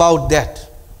never about that.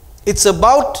 It's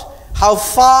about how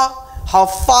far, how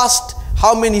fast,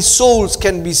 how many souls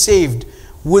can be saved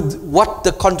with what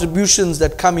the contributions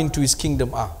that come into his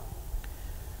kingdom are.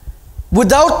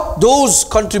 Without those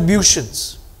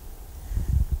contributions,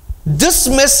 this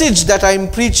message that I am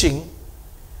preaching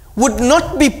would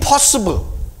not be possible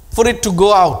for it to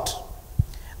go out.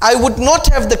 I would not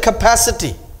have the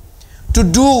capacity to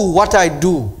do what I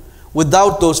do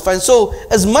without those funds. So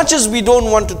as much as we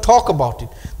don't want to talk about it,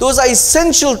 those are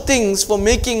essential things for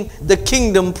making the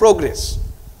kingdom progress.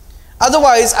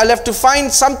 Otherwise, I'll have to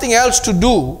find something else to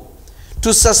do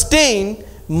to sustain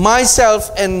myself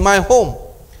and my home.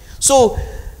 So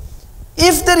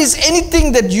if there is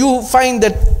anything that you find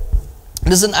that,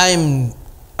 listen,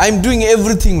 I'm doing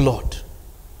everything, Lord,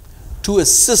 to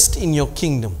assist in your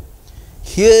kingdom,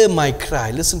 hear my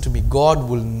cry. Listen to me. God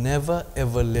will never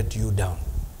ever let you down.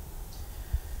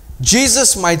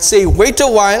 Jesus might say, wait a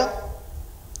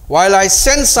while I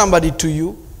send somebody to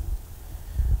you.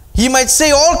 He might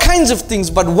say all kinds of things,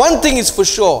 but one thing is for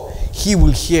sure, he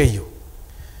will hear you.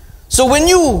 So when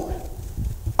you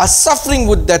are suffering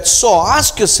with that sore,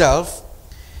 ask yourself,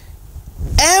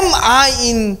 am I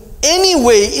in any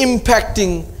way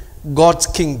impacting God's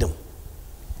kingdom?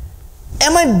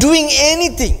 Am I doing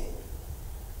anything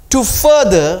to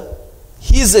further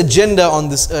his agenda on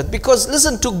this earth? Because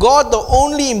listen, to God the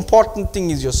only important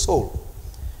thing is your soul.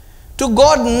 To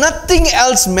God nothing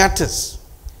else matters.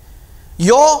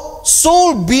 Your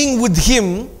soul being with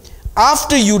him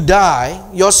after you die,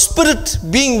 your spirit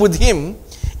being with him,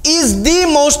 is the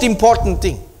most important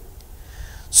thing.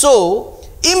 So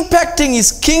impacting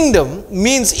his kingdom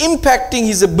means impacting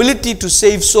his ability to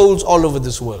save souls all over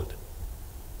this world.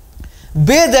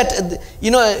 Bear that,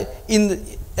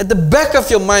 at the back of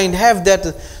your mind, have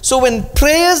that. So when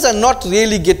prayers are not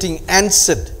really getting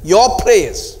answered, your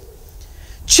prayers,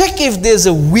 check if there's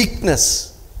a weakness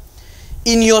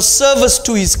in your service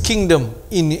to his kingdom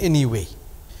in any way.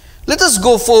 Let us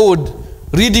go forward,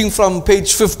 reading from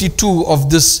page 52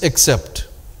 of this excerpt.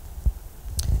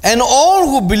 And all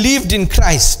who believed in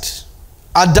Christ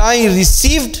are dying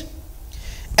received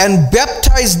and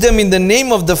baptized them in the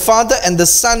name of the Father and the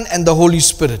Son and the Holy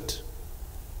Spirit.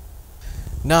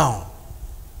 Now,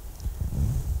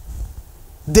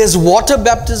 there's water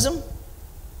baptism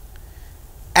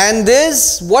and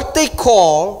there's what they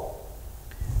call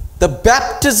the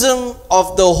baptism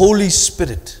of the Holy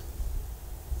Spirit.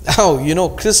 Now,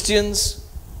 Christians,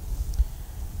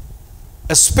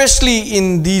 especially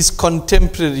in these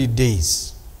contemporary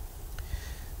days,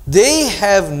 they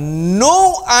have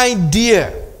no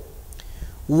idea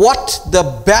what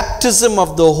the baptism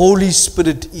of the Holy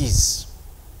Spirit is.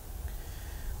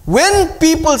 When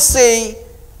people say,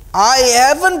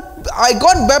 I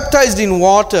got baptized in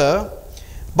water,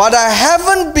 but I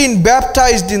haven't been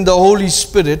baptized in the Holy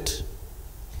Spirit,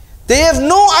 they have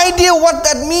no idea what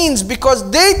that means, because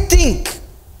they think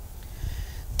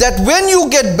that when you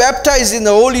get baptized in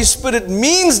the Holy Spirit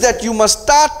means that you must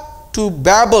start to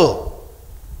babble.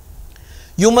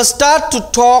 You must start to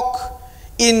talk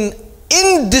in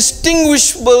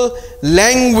indistinguishable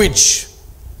language.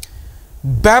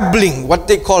 Babbling, what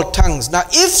they call tongues. Now,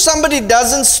 if somebody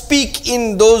doesn't speak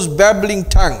in those babbling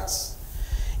tongues,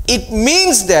 it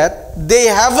means that they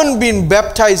haven't been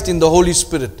baptized in the Holy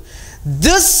Spirit.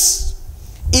 This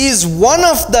is one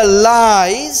of the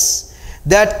lies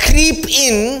that creep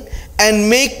in and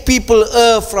make people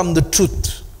err from the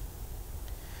truth.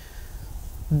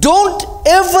 Don't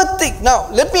ever think. Now,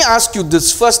 let me ask you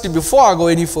this firstly before I go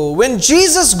any further. When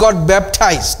Jesus got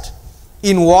baptized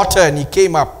in water and he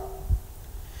came up,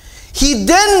 he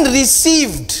then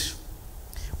received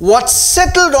what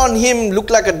settled on him,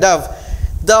 looked like a dove,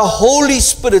 the Holy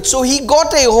Spirit. So he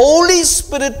got a Holy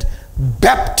Spirit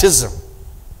baptism.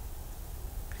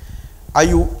 Are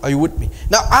you with me?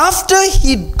 Now, after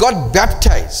he got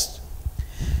baptized,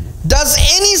 does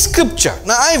any scripture,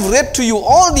 now I've read to you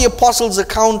all the apostles'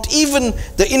 account, even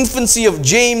the infancy of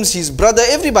James, his brother,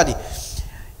 everybody,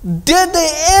 did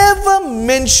they ever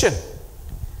mention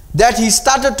that he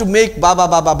started to make ba ba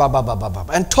ba ba ba ba ba ba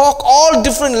ba and talk all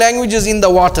different languages in the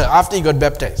water after he got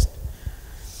baptized?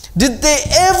 Did they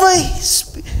ever?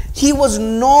 He was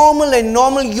normal, a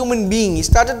normal human being. He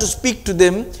started to speak to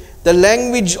them the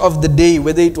language of the day,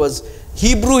 whether it was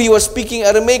Hebrew, he was speaking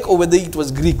Aramaic, or whether it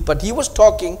was Greek, but he was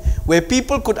talking where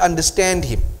people could understand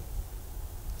him.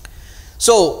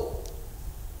 So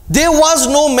there was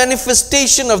no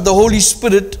manifestation of the Holy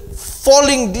Spirit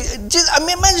falling. I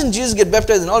mean, imagine Jesus get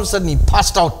baptized and all of a sudden he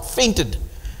passed out, fainted.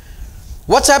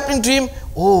 What's happening to him?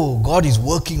 Oh, God is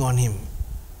working on him.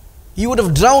 He would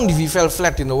have drowned if he fell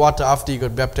flat in the water after he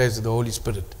got baptized with the Holy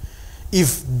Spirit.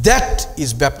 if that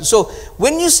is baptism. So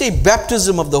when you say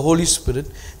baptism of the Holy Spirit,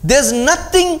 there's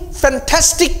nothing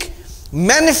fantastic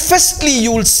manifestly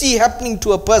you will see happening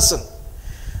to a person.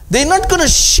 They're not going to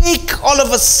shake all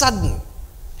of a sudden.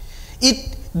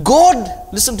 God,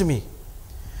 listen to me,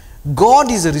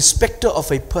 God is a respecter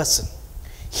of a person.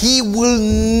 He will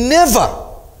never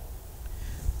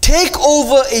take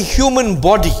over a human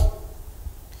body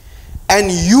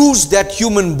and use that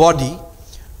human body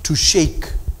to shake.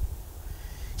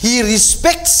 He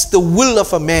respects the will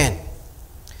of a man.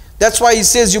 That's why he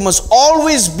says you must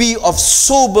always be of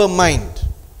sober mind.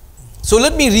 So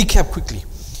let me recap quickly.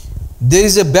 There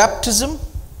is a baptism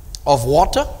of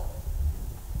water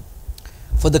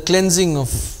for the cleansing of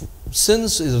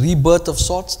sins, a rebirth of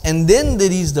sorts, and then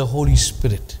there is the Holy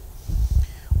Spirit.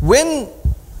 When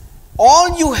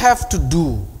all you have to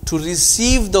do to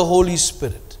receive the Holy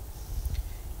Spirit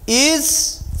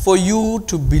is for you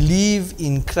to believe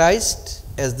in Christ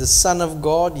as the Son of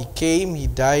God. He came, He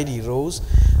died, He rose.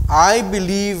 I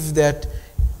believe that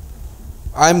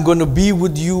I'm going to be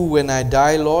with you when I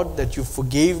die, Lord, that you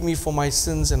forgave me for my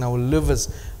sins and I will live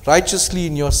as righteously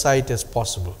in your sight as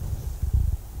possible.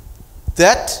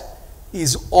 That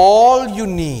is all you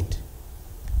need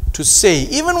to say,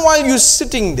 even while you're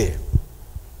sitting there.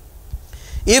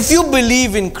 If you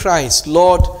believe in Christ,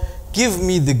 Lord, give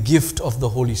me the gift of the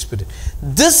Holy Spirit.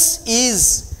 This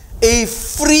is a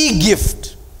free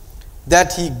gift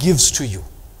that He gives to you.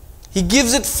 He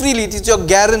gives it freely. It is your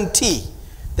guarantee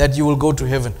that you will go to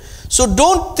heaven. So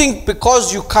don't think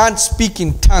because you can't speak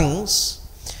in tongues,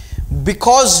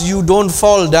 because you don't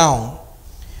fall down,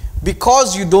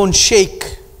 because you don't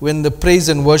shake when the praise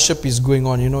and worship is going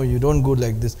on, you don't go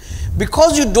like this.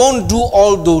 Because you don't do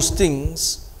all those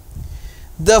things,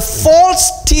 the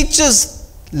false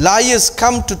teachers, liars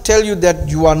come to tell you that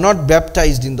you are not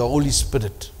baptized in the Holy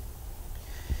Spirit.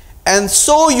 And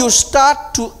so you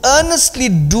start to earnestly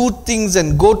do things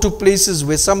and go to places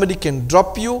where somebody can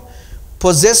drop you,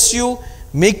 possess you,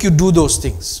 make you do those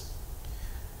things.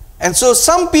 And so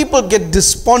some people get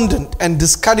despondent and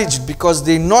discouraged because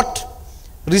they're not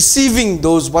receiving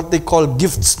those what they call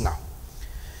gifts now.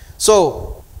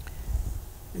 So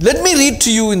let me read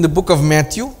to you in the book of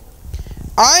Matthew.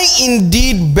 I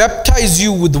indeed baptize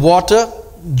you with water,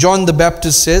 John the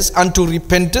Baptist says, unto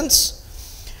repentance.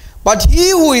 But he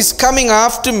who is coming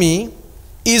after me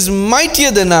is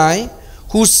mightier than I,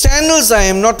 whose sandals I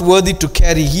am not worthy to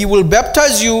carry. He will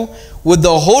baptize you with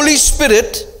the Holy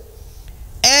Spirit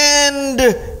and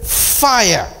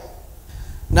fire.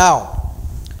 Now,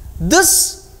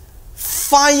 this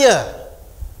fire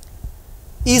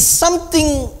is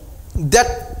something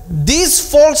that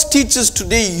these false teachers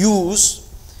today use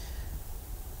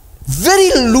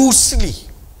very loosely.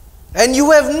 And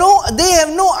they have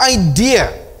no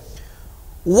idea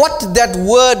what that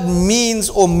word means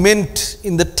or meant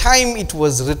in the time it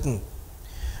was written.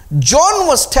 John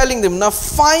was telling them, now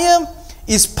fire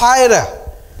is pyra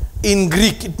in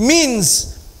Greek. It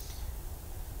means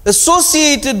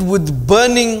associated with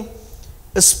burning,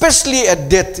 especially at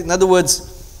death. In other words,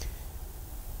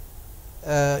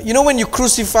 when you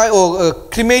crucify or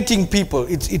cremating people,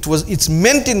 it's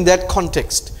meant in that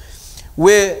context,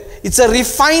 where it's a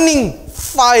refining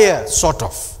fire, sort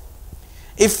of.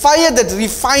 A fire that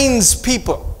refines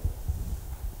people.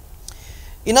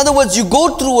 In other words, you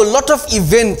go through a lot of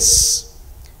events,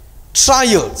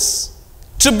 trials,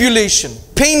 tribulation,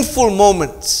 painful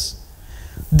moments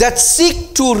that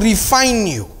seek to refine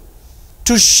you,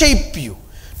 to shape you,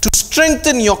 to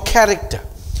strengthen your character.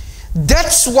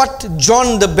 That's what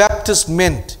John the Baptist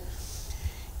meant.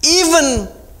 Even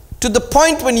to the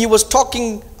point when he was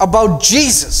talking about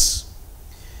Jesus.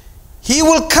 He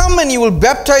will come and He will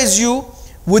baptize you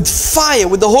with fire,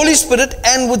 with the Holy Spirit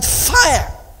and with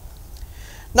fire.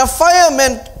 Now fire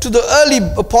meant to the early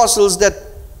apostles that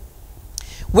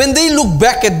when they look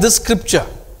back at this scripture,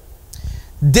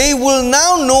 they will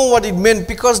now know what it meant,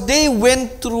 because they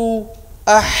went through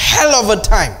a hell of a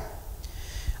time.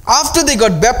 After they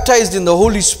got baptized in the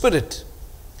Holy Spirit,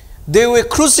 they were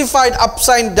crucified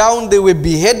upside down, they were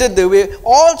beheaded,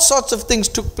 all sorts of things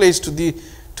took place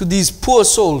to these poor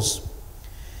souls.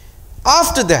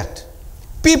 After that,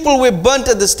 people were burnt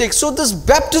at the stake. So this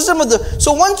baptism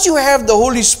so once you have the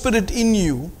Holy Spirit in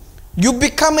you, you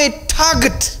become a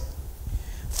target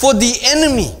for the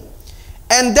enemy.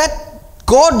 And that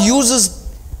God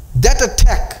uses that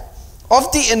attack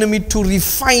of the enemy to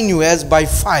refine you as by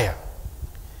fire.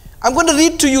 I'm going to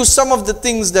read to you some of the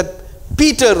things that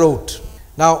Peter wrote.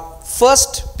 Now, 1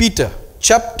 Peter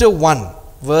chapter 1,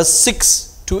 verse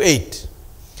 6 to 8.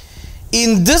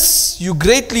 In this you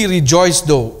greatly rejoice,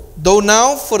 though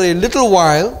now for a little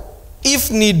while,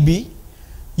 if need be,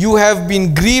 you have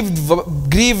been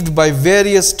grieved by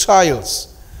various trials,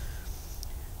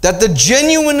 that the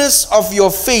genuineness of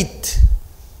your faith,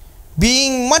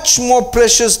 being much more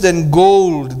precious than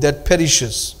gold that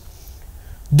perishes,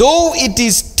 though it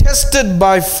is tested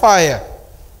by fire,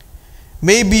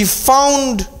 may be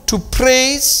found to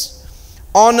praise,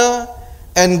 honor,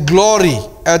 and glory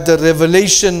at the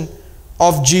revelation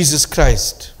of Jesus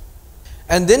Christ.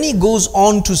 And then he goes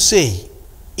on to say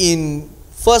in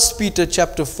 1 Peter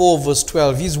chapter 4 verse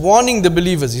 12, he's warning the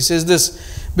believers. He says this,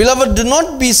 "Beloved, do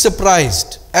not be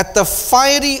surprised at the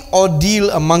fiery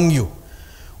ordeal among you,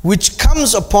 which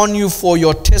comes upon you for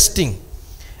your testing,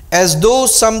 as though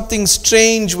something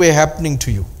strange were happening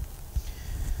to you."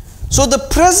 So the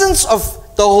presence of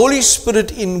the Holy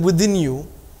Spirit within you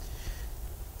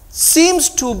seems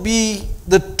to be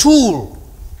the tool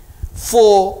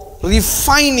for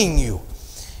refining you.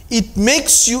 It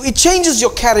makes you, it changes your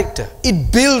character,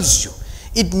 it builds you,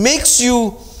 it makes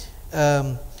you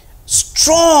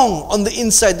strong on the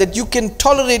inside, that you can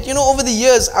tolerate. You know, over the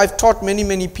years I've taught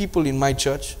many people in my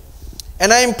church,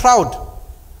 and I am proud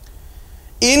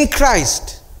in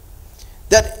Christ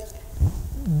that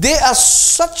they are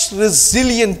such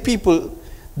resilient people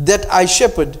that I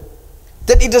shepherd,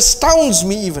 that it astounds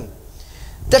me even,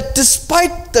 that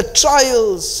despite the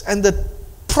trials and the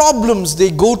problems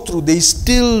they go through, they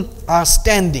still are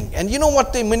standing. And you know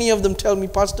what many of them tell me,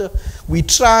 "Pastor, we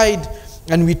tried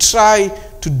and we try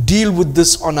to deal with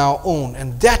this on our own."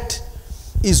 And that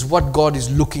is what God is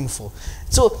looking for.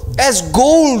 So as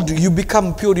gold, you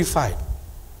become purified.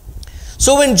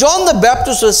 So when John the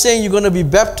Baptist was saying you're going to be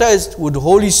baptized with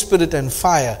Holy Spirit and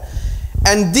fire,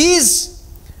 and these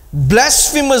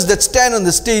blasphemers that stand on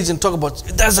the stage and talk about,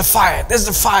 "There's a fire, there's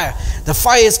a fire, the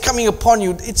fire is coming upon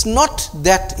you," it's not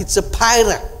that. It's a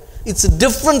pyra. It's a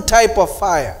different type of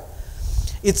fire.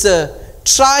 It's a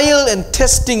trial and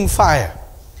testing fire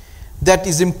that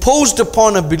is imposed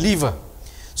upon a believer.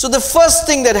 So the first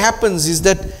thing that happens is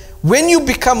that when you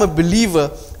become a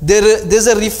believer, there's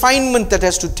a refinement that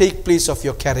has to take place of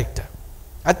your character.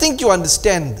 I think you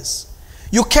understand this.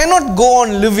 You cannot go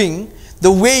on living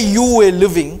the way you were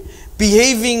living,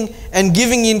 behaving and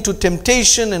giving in to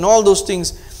temptation and all those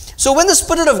things. So when the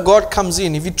Spirit of God comes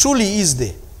in, if He truly is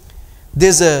there,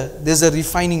 there's a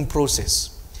refining process.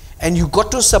 And you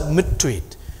got to submit to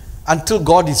it until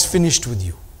God is finished with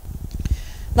you.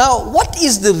 Now, what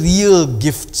is the real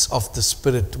gifts of the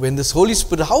Spirit? When this Holy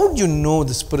Spirit, how would you know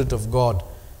the Spirit of God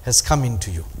has come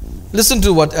into you? Listen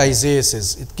to what Isaiah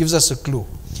says. It gives us a clue.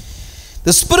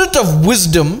 The Spirit of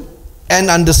wisdom and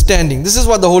understanding. This is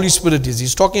what the Holy Spirit is.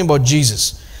 He's talking about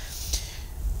Jesus.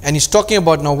 And he's talking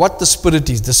about now what the Spirit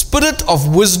is. The Spirit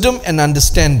of wisdom and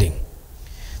understanding.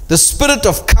 The Spirit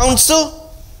of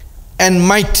counsel and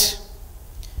might.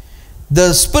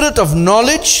 The Spirit of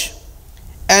knowledge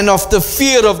and of the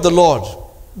fear of the Lord.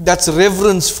 That's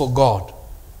reverence for God.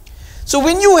 So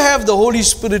when you have the Holy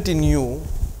Spirit in you,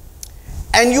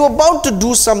 and you're about to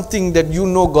do something that you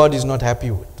know God is not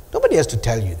happy with, nobody has to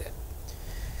tell you that.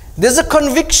 There's a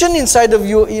conviction inside of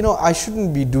you, I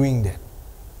shouldn't be doing that.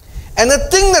 And the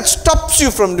thing that stops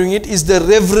you from doing it is the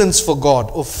reverence for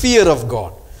God or fear of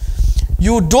God.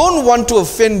 You don't want to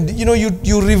offend,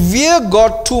 you revere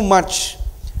God too much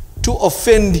to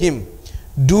offend Him,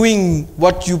 doing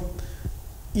what you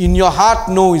in your heart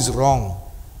know is wrong.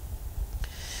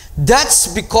 That's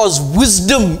because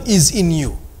wisdom is in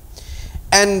you.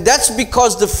 And that's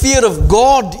because the fear of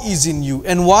God is in you.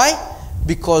 And why?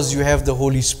 Because you have the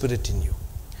Holy Spirit in you.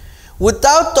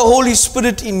 Without the Holy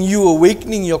Spirit in you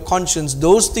awakening your conscience,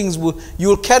 those things you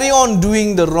will carry on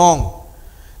doing the wrong.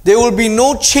 There will be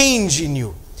no change in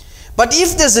you. But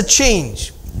if there's a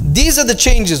change, these are the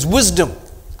changes: wisdom,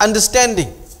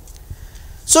 understanding.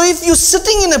 So if you're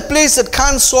sitting in a place that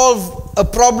can't solve a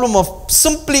problem of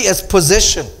simply as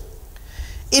possession,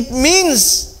 it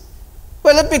means,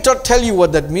 well, let me tell you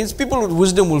what that means. People with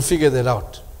wisdom will figure that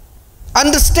out.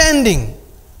 Understanding,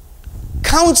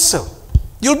 counsel.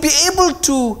 You'll be able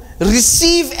to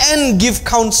receive and give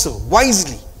counsel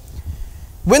wisely.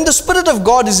 When the Spirit of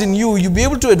God is in you, you'll be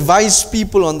able to advise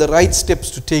people on the right steps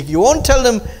to take. You won't tell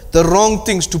them the wrong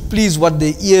things to please what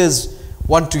their ears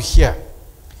want to hear.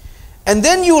 And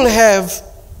then you'll have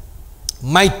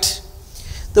might.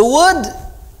 The word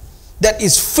that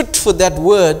is fit for that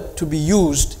word to be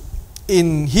used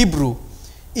in Hebrew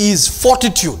is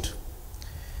fortitude.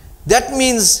 That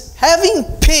means having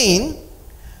pain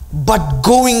but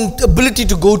ability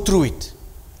to go through it.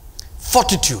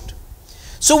 Fortitude.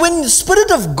 So when the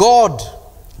Spirit of God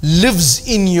lives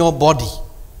in your body,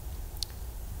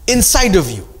 inside of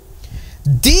you,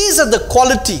 these are the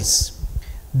qualities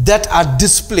that are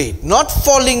displayed, not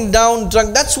falling down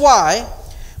drunk. That's why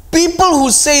people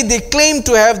who say they claim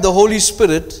to have the Holy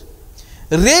Spirit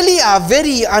really are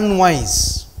very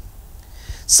unwise.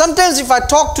 Sometimes if I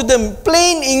talk to them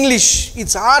plain English,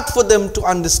 it's hard for them to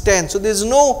understand. So there's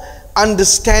no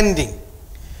understanding.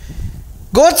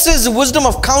 God says the wisdom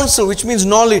of counsel, which means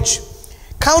knowledge.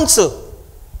 Counsel.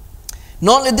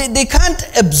 They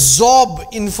can't absorb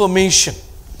information.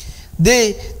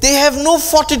 They have no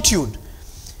fortitude.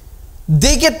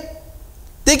 They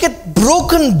get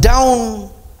broken down,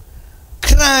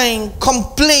 crying,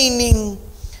 complaining.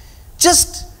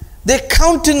 Just their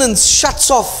countenance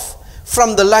shuts off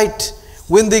from the light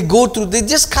when they go through. They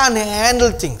just can't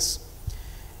handle things.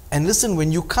 And listen,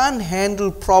 when you can't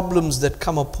handle problems that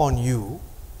come upon you,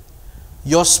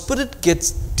 your spirit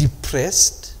gets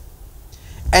depressed.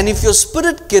 And if your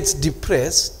spirit gets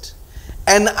depressed,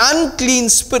 an unclean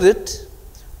spirit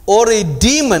or a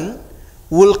demon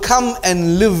will come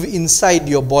and live inside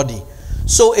your body.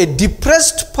 So a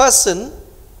depressed person,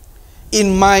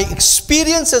 in my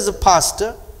experience as a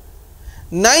pastor,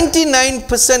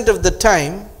 99% of the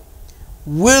time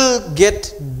will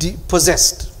get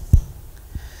possessed.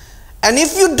 And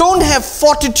if you don't have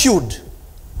fortitude,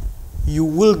 you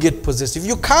will get possessed. If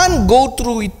you can't go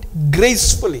through it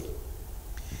gracefully,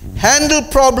 handle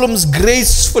problems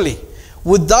gracefully,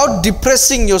 without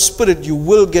depressing your spirit, you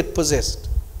will get possessed.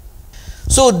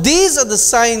 So these are the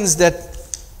signs that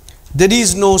there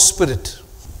is no spirit.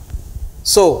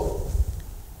 So,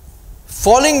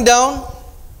 falling down,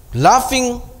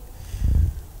 laughing,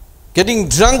 getting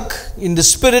drunk in the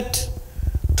spirit,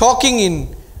 talking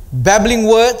in babbling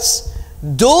words,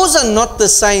 those are not the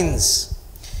signs.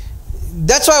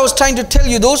 That's why I was trying to tell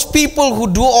you, those people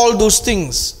who do all those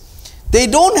things, they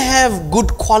don't have good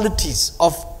qualities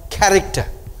of character.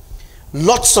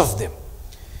 Lots of them.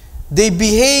 They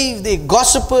behave, they're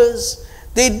gossipers,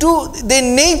 their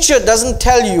nature doesn't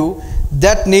tell you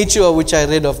that nature which I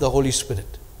read of the Holy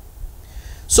Spirit.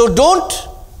 So don't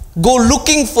go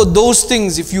looking for those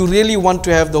things if you really want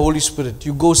to have the Holy Spirit.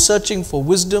 You go searching for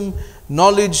wisdom,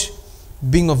 knowledge,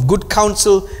 being of good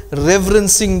counsel,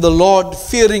 reverencing the Lord,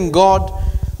 fearing God.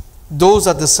 Those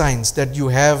are the signs that you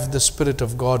have the Spirit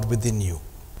of God within you.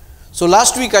 So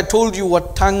last week I told you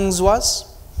what tongues was.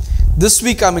 This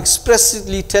week I'm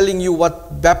expressly telling you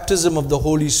what baptism of the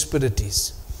Holy Spirit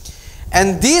is.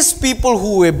 And these people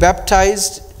who were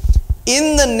baptized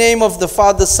in the name of the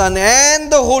Father, Son,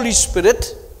 and the Holy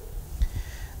Spirit,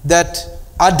 that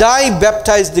Adai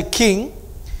baptized the king,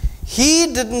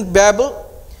 he didn't babble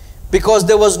because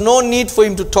there was no need for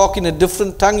him to talk in a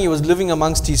different tongue. He was living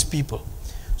amongst his people.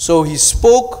 So he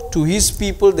spoke to his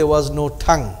people. There was no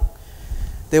tongue.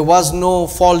 There was no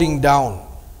falling down.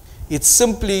 It's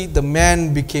simply the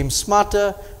man became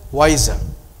smarter, wiser.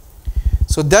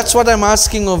 So that's what I'm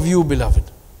asking of you, beloved.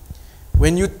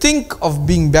 When you think of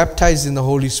being baptized in the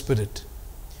Holy Spirit,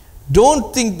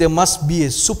 don't think there must be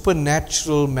a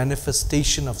supernatural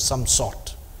manifestation of some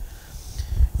sort.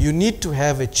 You need to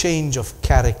have a change of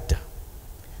character,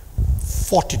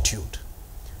 fortitude.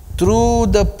 Through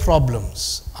the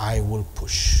problems, I will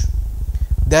push.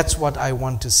 That's what I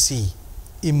want to see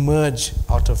emerge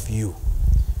out of you.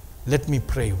 Let me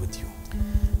pray with you.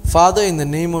 Father, in the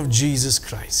name of Jesus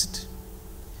Christ,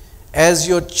 as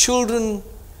your children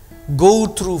go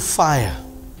through fire,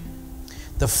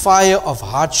 the fire of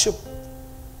hardship,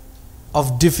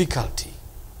 of difficulty,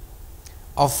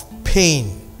 of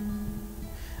pain,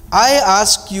 I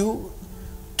ask you,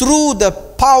 through the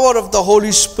power of the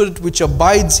Holy Spirit which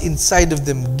abides inside of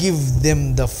them, give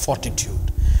them the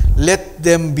fortitude. Let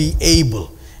them be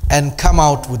able and come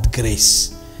out with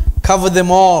grace. Cover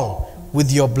them all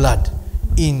with your blood.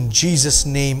 In Jesus'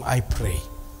 name I pray.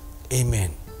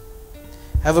 Amen.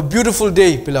 Have a beautiful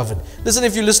day, beloved. Listen,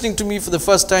 if you're listening to me for the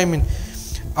first time,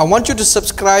 I want you to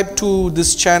subscribe to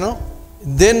this channel.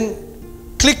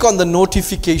 Then click on the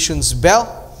notifications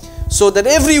bell so that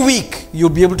every week you'll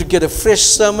be able to get a fresh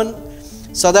sermon,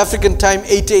 South African time,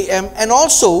 8 a.m. And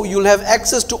also you'll have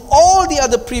access to all the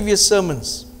other previous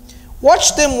sermons.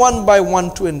 Watch them one by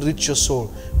one to enrich your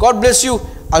soul. God bless you.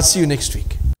 I'll see you next week.